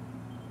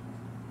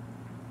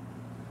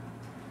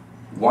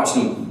 Watch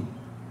them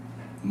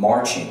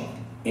marching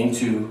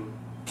into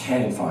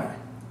cannon fire.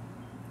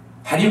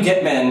 How do you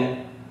get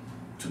men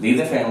to leave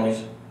their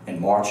families and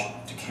march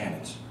to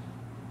cannons?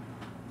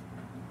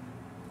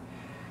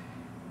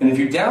 And if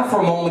you doubt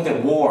for a moment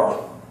that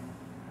war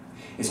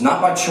is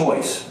not by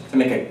choice to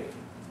make a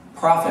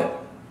profit,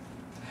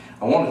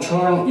 I want to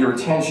turn your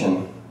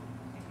attention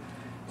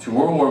to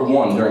World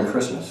War I during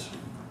Christmas.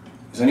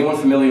 Is anyone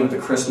familiar with the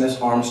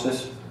Christmas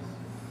armistice?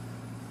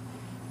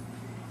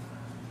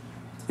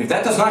 If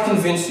that does not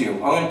convince you,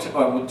 I'm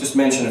going to just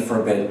mention it for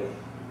a bit.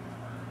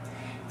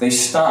 They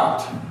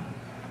stopped.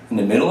 In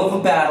the middle of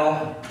a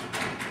battle,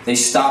 they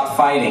stopped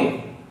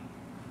fighting.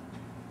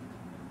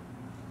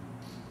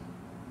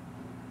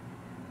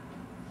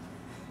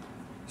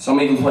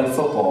 Some even played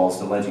football, as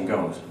the legend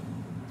goes.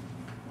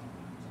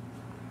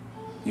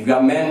 You've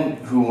got men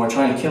who are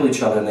trying to kill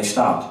each other and they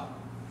stopped.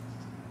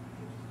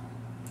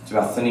 It's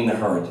about thinning the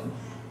herd.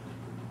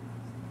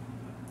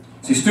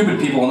 See, stupid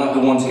people are not the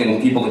ones getting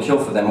people to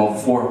kill for them over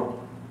 4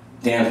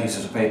 damn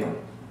pieces of paper.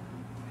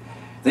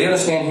 They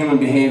understand human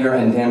behavior,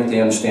 and damn it, they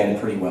understand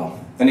it pretty well.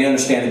 And they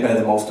understand it better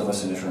than most of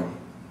us in this room.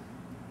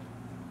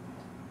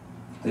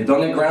 They've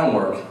done their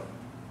groundwork,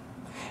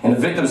 and the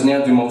victims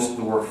now do most of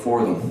the work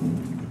for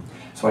them.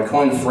 So I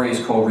coined a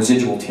phrase called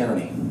residual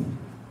tyranny.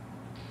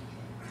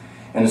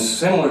 And it's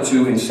similar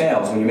to in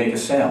sales. When you make a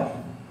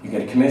sale, you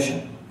get a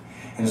commission.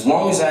 And as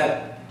long as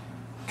that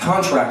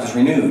contract is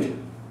renewed,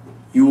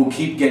 you will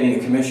keep getting a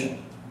commission.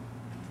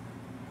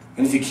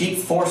 And if you keep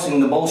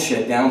forcing the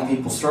bullshit down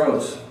people's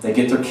throats, they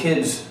get their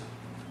kids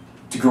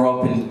to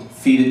grow up and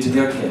feed it to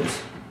their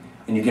kids.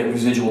 And you get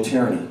residual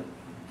tyranny.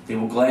 They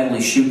will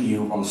gladly shoot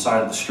you on the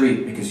side of the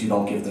street because you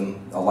don't give them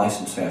a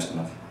license fast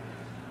enough.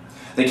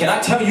 They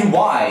cannot tell you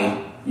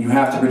why you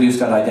have to produce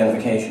that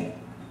identification.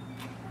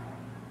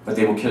 But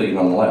they will kill you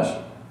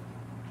nonetheless.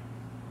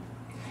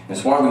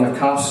 It's why we have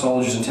cops,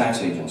 soldiers, and tax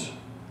agents.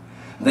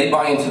 They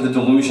buy into the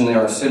delusion they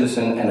are a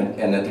citizen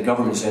and that the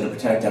government is there to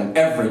protect them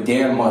every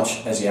damn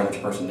much as the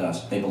average person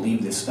does. They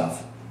believe this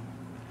stuff.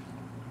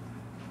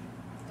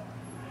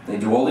 They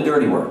do all the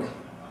dirty work.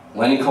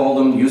 Lenin called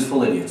them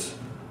useful idiots.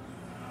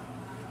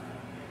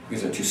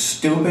 Because they're too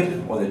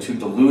stupid or they're too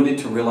deluded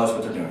to realize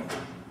what they're doing.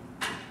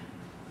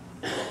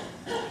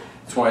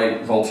 That's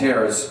why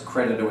Voltaire is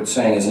credited with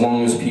saying, as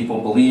long as people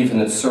believe in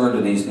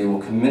absurdities, they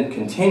will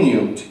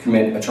continue to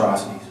commit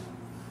atrocities.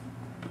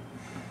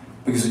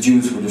 Because the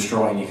Jews were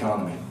destroying the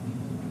economy.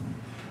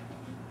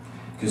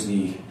 Because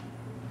the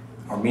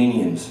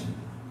Armenians,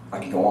 I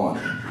can go on.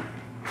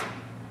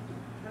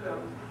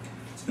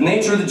 It's the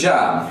nature of the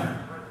job.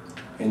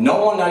 And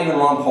no one, not even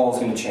Ron Paul, is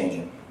going to change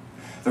it.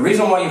 The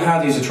reason why you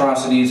have these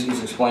atrocities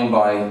is explained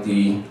by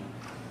the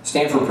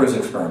Stanford prison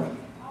experiment.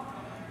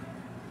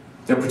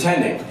 They're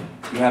pretending.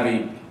 You have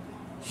a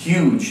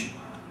huge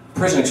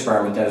prison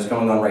experiment that is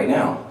going on right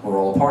now. We're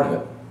all a part of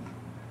it.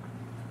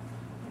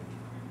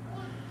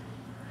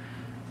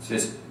 It's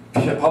just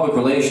public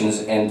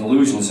relations and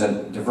delusions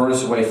that divert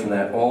us away from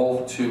that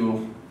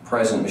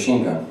all-too-present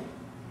machine gun.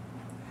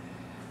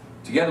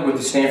 Together with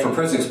the Stanford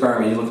prison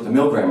experiment, you look at the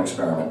Milgram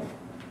experiment.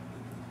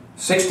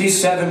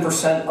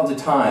 67% of the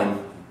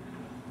time,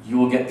 you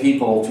will get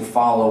people to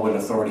follow what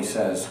authority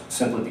says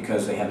simply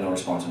because they have no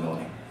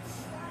responsibility.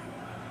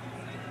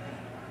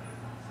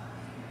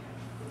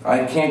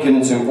 I can't get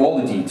into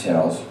all the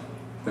details,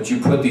 but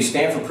you put the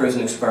Stanford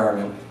prison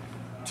experiment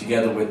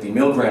together with the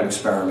Milgram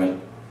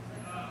experiment,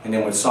 and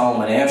then with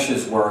Solomon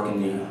Ash's work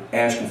in the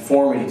Ash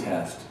conformity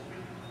test,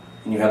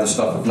 and you have the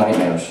stuff of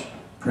nightmares,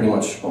 pretty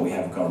much what we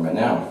have in government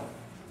now.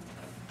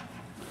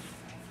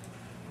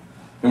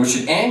 And what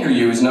should anger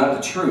you is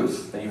not the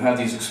truth, that you have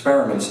these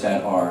experiments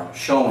that are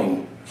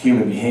showing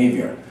human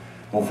behavior.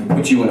 Well, if we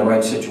put you in the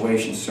right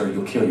situation, sir,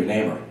 you'll kill your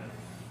neighbor.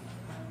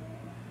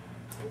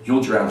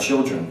 You'll drown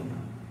children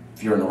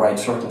if you're in the right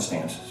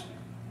circumstances.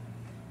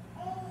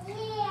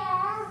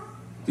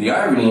 The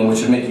irony, which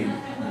would make you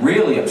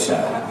really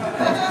upset,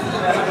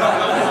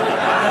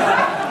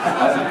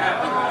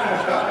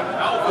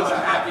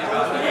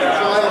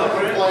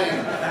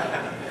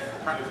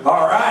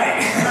 all right.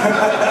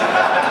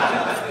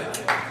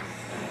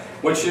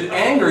 What should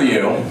anger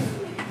you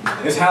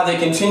is how they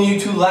continue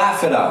to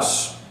laugh at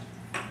us.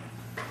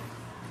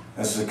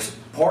 As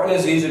important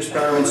as these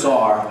experiments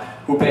are,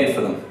 who paid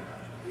for them?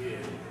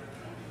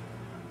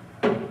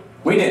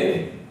 We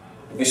did.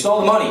 They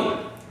stole the money.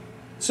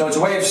 So it's a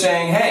way of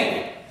saying,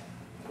 hey,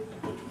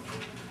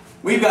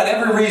 we've got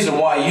every reason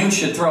why you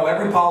should throw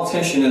every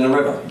politician in the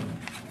river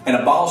and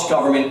abolish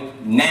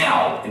government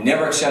now and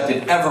never accept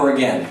it ever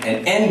again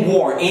and end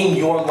war in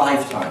your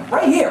lifetime.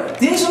 Right here.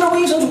 These are the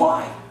reasons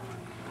why.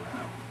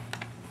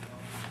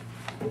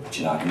 But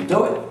you're not going to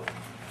do it.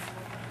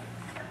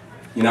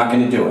 You're not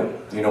going to do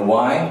it. You know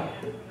why?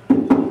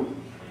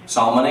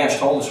 Solomon Ash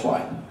told us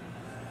why.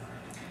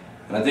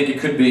 And I think it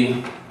could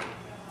be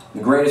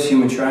the greatest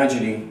human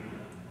tragedy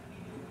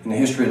in the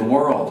history of the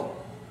world.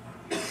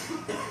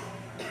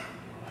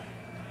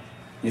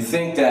 You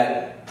think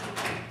that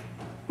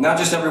not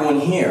just everyone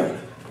here,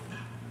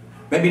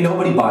 maybe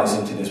nobody buys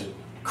into this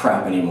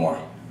crap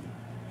anymore.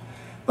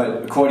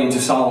 But according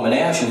to Solomon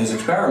Ash and his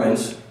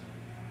experiments,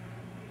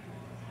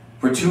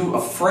 we're too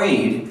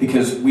afraid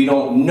because we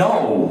don't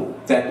know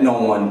that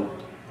no one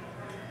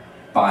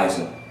buys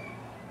it.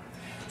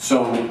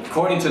 So,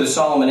 according to the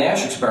Solomon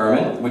Ash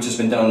experiment, which has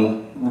been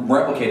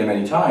replicated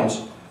many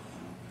times,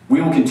 we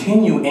will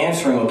continue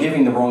answering or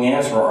giving the wrong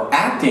answer or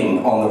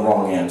acting on the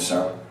wrong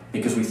answer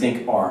because we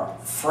think our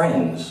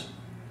friends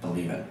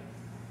believe it.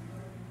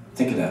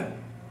 Think of that.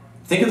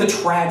 Think of the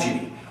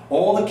tragedy,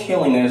 all the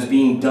killing that is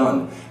being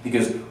done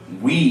because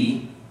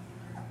we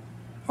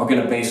are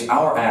going to base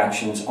our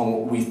actions on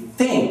what we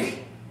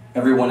think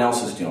everyone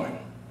else is doing.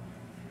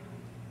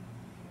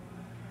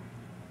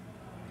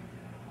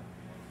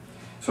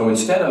 So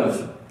instead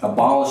of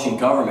abolishing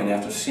government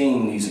after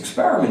seeing these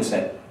experiments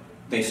that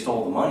they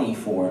stole the money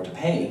for to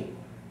pay,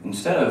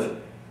 instead of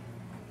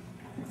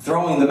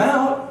throwing them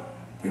out,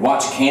 we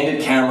watch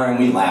candid camera and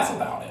we laugh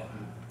about it.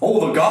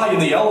 Oh, the guy in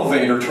the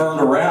elevator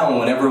turned around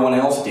when everyone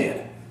else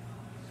did.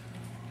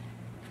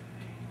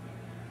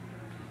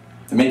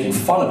 They're making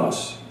fun of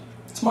us.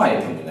 It's my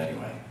opinion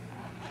anyway.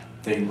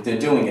 They're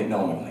doing it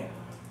knowingly.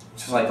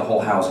 It's just like the whole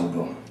housing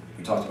boom.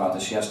 We talked about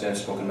this yesterday, I've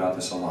spoken about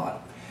this a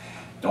lot.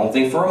 Don't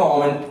think for a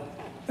moment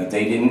that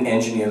they didn't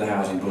engineer the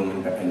housing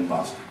boom and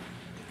bust,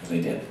 because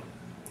they did.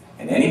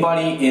 And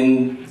anybody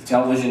in the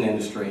television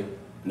industry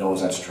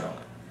knows that's true.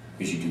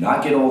 Because you do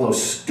not get all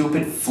those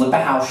stupid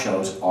flip-a-house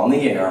shows on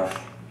the air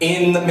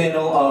in the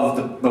middle of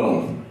the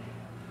boom.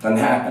 Doesn't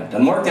happen.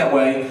 Doesn't work that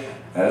way.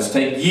 It'll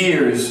take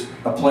years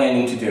of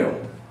planning to do.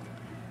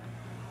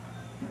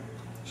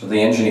 So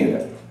they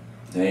engineered it.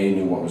 They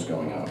knew what was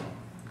going on.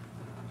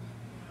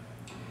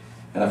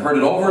 And I've heard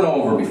it over and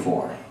over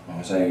before.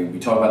 We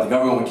talk about the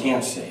government we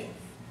can't see.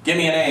 Give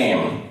me a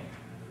name.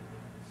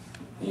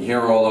 You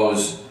hear all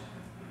those,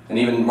 and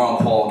even Ron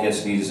Paul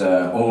gets these,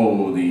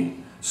 the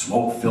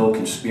Smoke-filled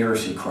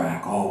conspiracy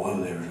crack. Oh, well,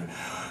 there's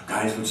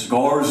guys with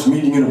cigars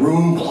meeting in a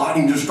room,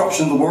 plotting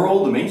destruction of the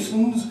world, the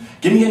Masons.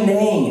 Give me a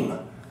name.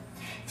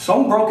 If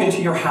someone broke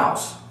into your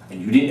house,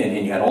 and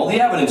you had all the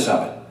evidence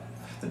of it.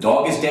 The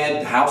dog is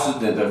dead, the house is,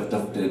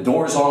 the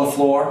door is on the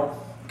floor.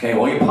 Okay,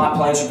 all your pot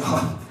plants are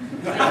gone.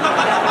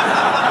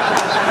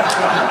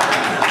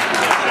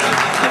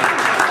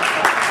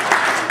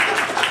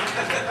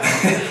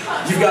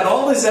 You've got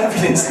all this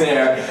evidence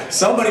there.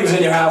 Somebody was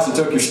in your house and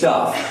took your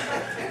stuff,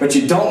 but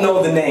you don't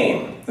know the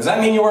name. Does that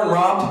mean you weren't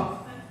robbed?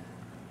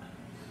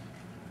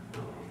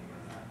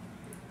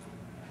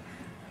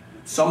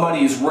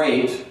 Somebody is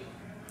raped.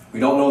 We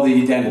don't know the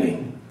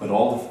identity, but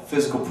all the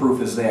physical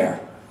proof is there.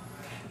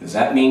 Does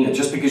that mean that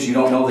just because you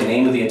don't know the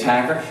name of the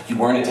attacker, you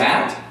weren't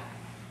attacked?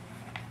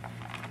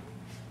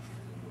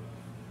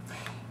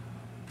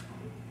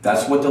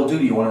 That's what they'll do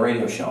to you on a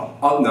radio show.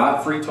 Oh,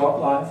 not Free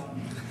Talk Live.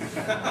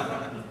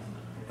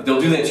 But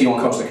they'll do that to you on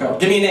Coast to Coast.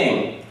 Give me a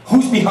name.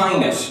 Who's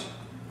behind this?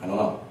 I don't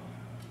know.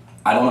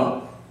 I don't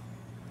know.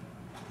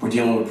 We're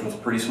dealing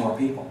with pretty smart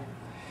people.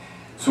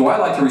 So I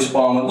like to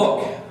respond with,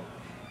 look,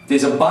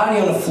 there's a body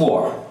on the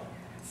floor,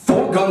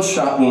 4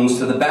 gunshot wounds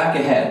to the back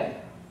of the head.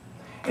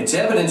 It's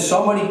evidence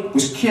somebody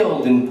was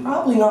killed and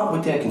probably not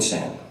with their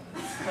consent.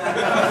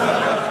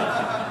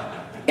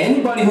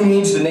 Anybody who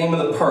needs the name of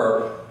the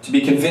perp to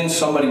be convinced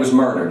somebody was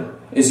murdered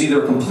is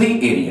either a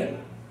complete idiot,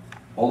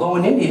 although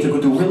an idiot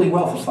could do really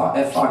well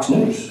at Fox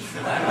News.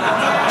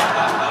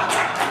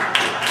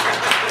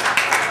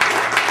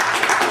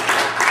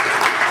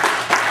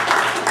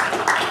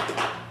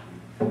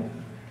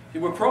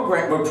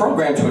 We're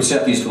programmed to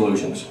accept these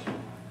delusions,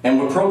 and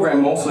we're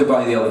programmed mostly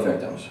by the other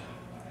victims.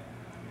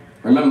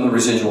 Remember the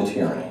residual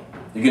tyranny.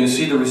 You're going to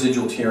see the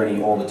residual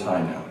tyranny all the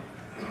time now.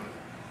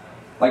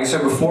 Like I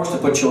said, we're forced to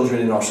put children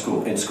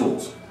in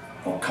schools,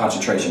 or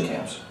concentration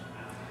camps.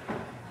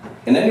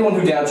 And anyone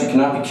who doubts you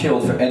cannot be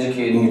killed for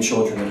educating your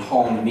children at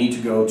home, you need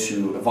to go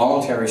to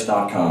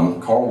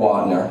voluntaries.com. Carl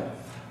Wadner,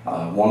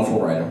 a wonderful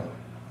writer,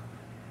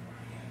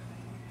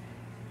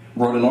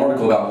 wrote an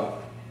article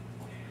about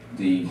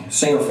the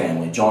Singer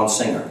family, John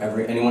Singer.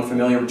 Anyone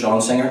familiar with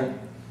John Singer?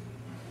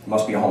 He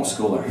must be a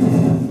homeschooler.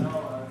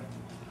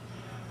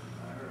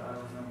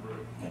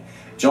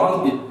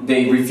 John,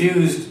 they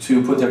refused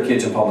to put their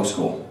kids in public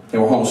school. They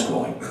were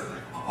homeschooling.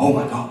 Oh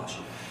my gosh.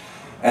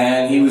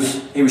 And he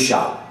was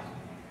shot.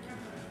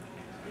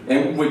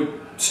 And what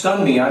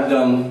stunned me, I've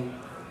done,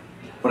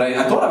 but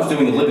I thought I was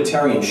doing a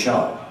libertarian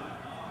show.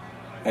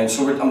 And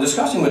so I'm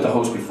discussing with the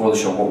host before the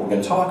show what we're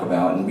going to talk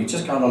about, and we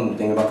just got on the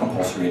thing about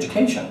compulsory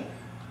education.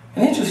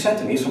 And Andrew said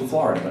to me, he's from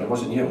Florida, but it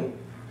wasn't you.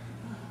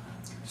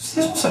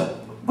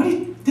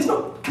 There's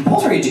no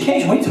compulsory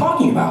education, what are you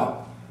talking about?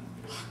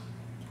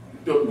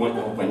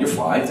 When you're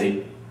 5,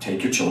 they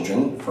take your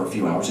children for a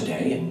few hours a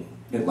day, and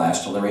it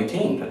lasts till they're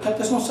 18.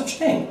 There's no such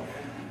thing.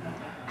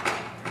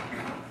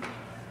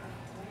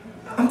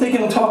 I'm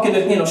thinking I'm talking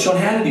to, Sean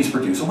Hannity's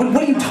producer. What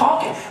are you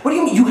talking? What do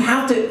you mean? You're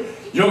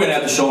going to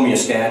have to show me a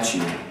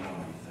statue.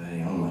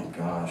 Oh my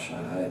gosh.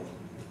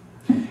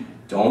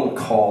 Don't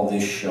call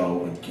this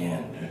show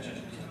again.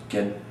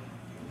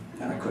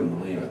 I couldn't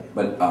believe it.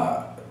 But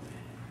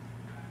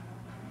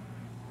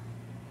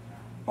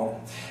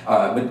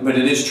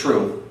it is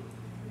true.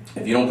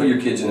 If you don't put your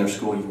kids in their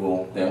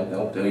school,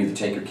 they'll either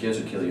take your kids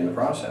or kill you in the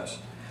process.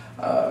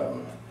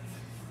 And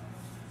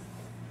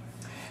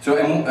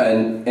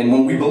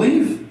when we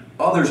believe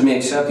others may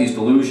accept these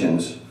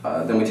delusions,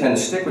 then we tend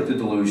to stick with the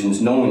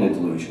delusions, knowing the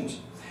delusions.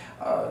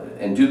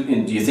 And do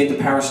you think the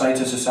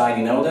parasites of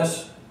society know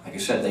this? Like I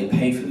said, they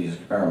pay for these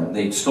experiments.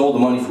 They stole the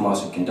money from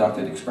us and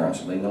conducted experiments,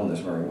 so they know this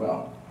very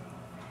well.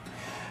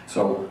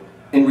 So,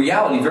 in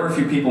reality, very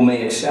few people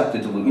may accept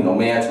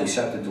may actually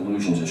accept the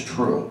delusions as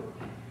true.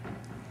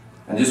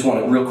 And I just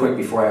want to, real quick,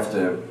 before I have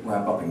to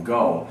wrap up and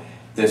go,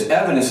 there's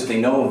evidence that they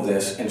know of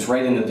this, and it's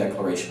right in the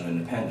Declaration of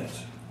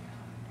Independence.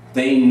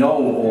 They know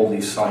all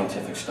these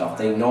scientific stuff.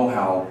 They know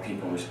how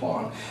people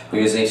respond.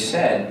 Because they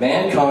said,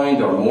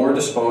 mankind are more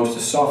disposed to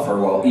suffer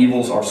while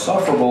evils are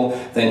sufferable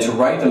than to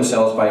right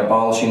themselves by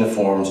abolishing the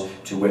forms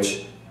to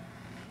which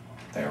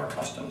they are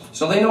accustomed.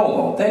 So they know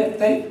all.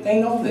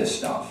 They know this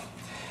stuff.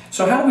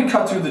 So how do we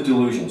cut through the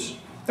delusions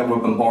that we're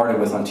bombarded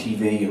with on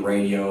TV and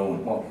radio,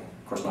 and, well,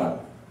 of course not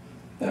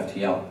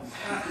FTL.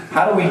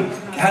 How do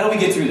we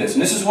get through this?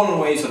 And this is one of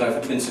the ways that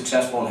I've been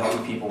successful in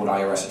helping people with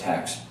IRS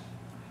attacks.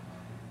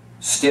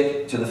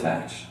 Stick to the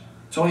facts.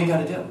 That's all you got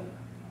to do.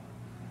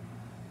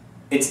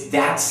 It's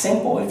that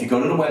simple. If you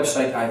go to the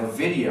website, I have a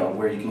video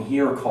where you can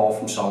hear a call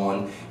from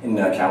someone in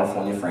the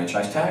California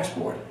Franchise Tax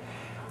Board.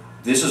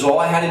 This is all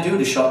I had to do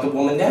to shut the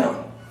woman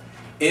down.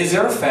 Is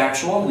there a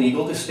factual and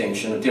legal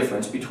distinction, a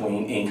difference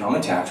between income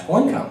and taxable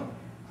income?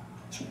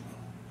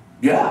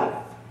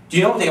 Yeah. Do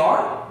you know what they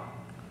are?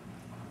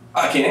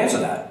 I can't answer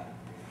that.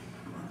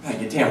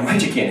 You're damn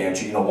right you can't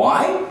answer. You know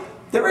why?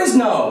 There is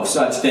no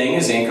such thing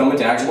as income and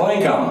taxable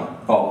income.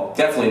 Well,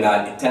 definitely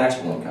not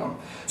taxable income.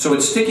 So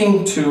it's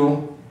sticking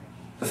to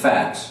the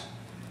facts.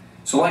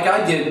 So like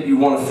I did, you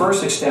want to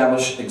first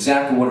establish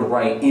exactly what a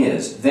right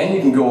is. Then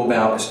you can go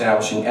about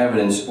establishing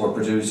evidence or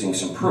producing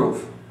some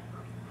proof.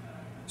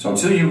 So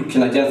until you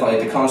can identify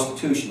the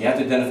Constitution, you have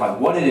to identify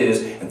what it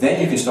is, and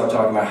then you can start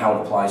talking about how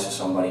it applies to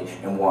somebody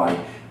and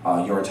why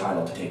you're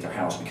entitled to take their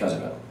house because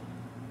of it.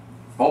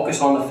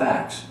 Focus on the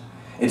facts.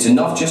 It's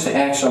enough just to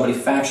ask somebody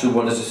factually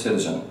what is a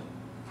citizen.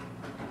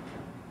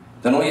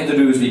 Then all you have to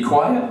do is be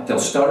quiet, they'll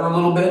stutter a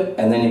little bit,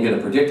 and then you get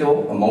a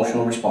predictable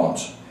emotional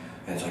response.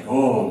 And it's like,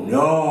 oh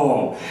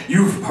no,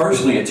 you've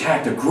personally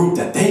attacked a group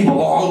that they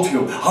belong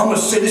to. I'm a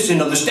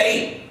citizen of the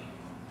state.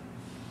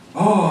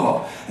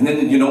 Oh, and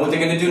then you know what they're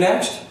going to do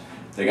next?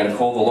 They're going to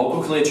call the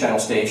local Clear Channel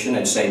station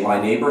and say,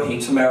 my neighbor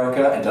hates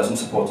America and doesn't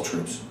support the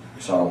troops.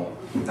 So,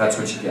 that's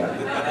what you get.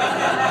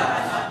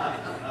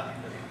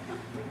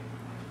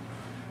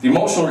 The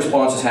emotional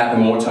responses happen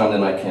more time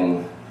than I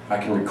can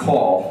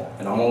recall,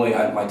 and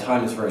my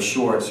time is very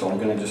short, so I'm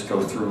going to just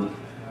go through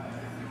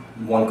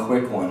one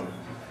quick one,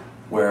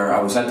 where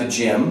I was at the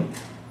gym,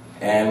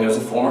 and there was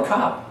a former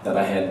cop that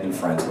I had been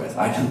friends with.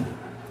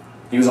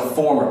 He was a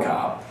former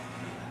cop,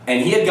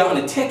 and he had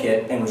gotten a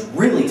ticket and was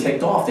really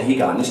ticked off that he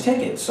got his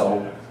ticket,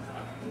 so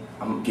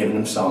I'm giving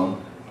him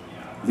some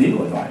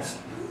legal advice.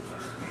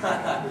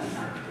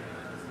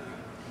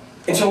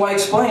 And so I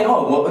explained,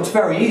 oh, well, it's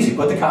very easy.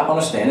 Put the cop on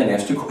a stand and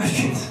ask 2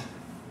 questions.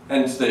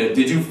 And it's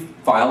did you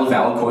file a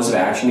valid cause of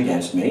action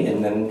against me?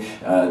 And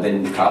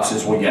then the cop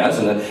says, well, yes.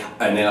 And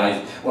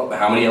then well,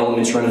 how many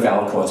elements are in a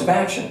valid cause of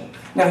action?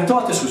 Now, he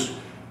thought this was,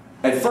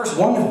 at first,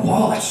 wondered,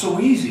 wow, that's so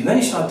easy. And then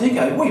he started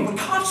thinking, wait, but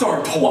cops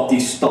aren't taught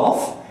this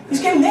stuff.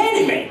 He's getting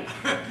mad at me.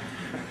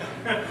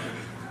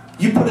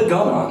 You put a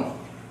gun on,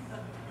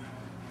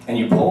 and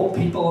you pull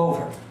people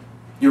over.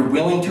 You're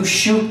willing to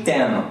shoot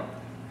them.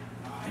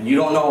 And you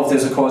don't know if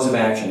there's a cause of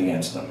action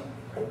against them.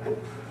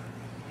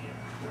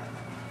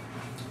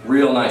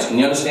 Real nice. Can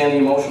you understand the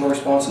emotional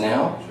response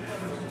now?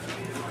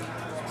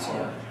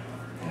 So,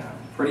 yeah,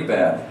 pretty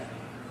bad.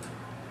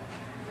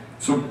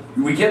 So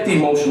we get the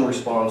emotional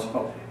response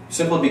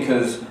simply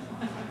because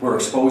we're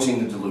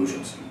exposing the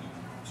delusions.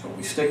 So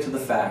we stick to the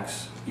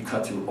facts, you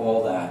cut through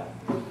all that,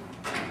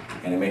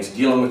 and it makes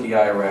dealing with the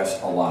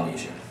IRS a lot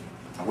easier.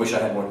 I wish I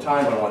had more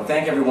time, but I want to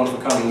thank everyone for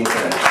coming in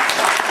today.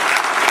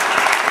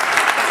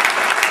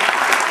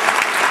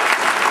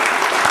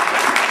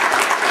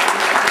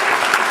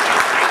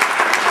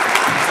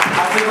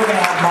 I think we're going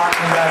to have Marc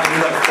come back and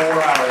do like 4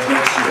 hours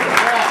next year.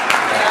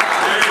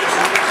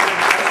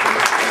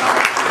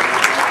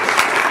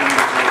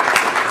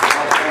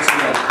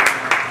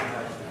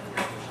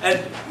 And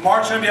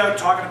Marc's going to be out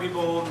talking to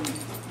people,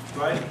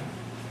 right?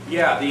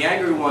 Yeah, the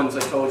angry ones,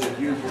 I told you,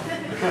 you take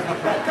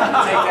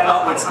that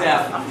up with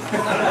Steph.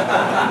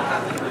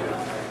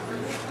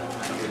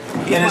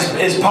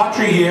 And is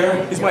Patry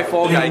here? He's my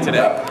fall guy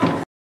today.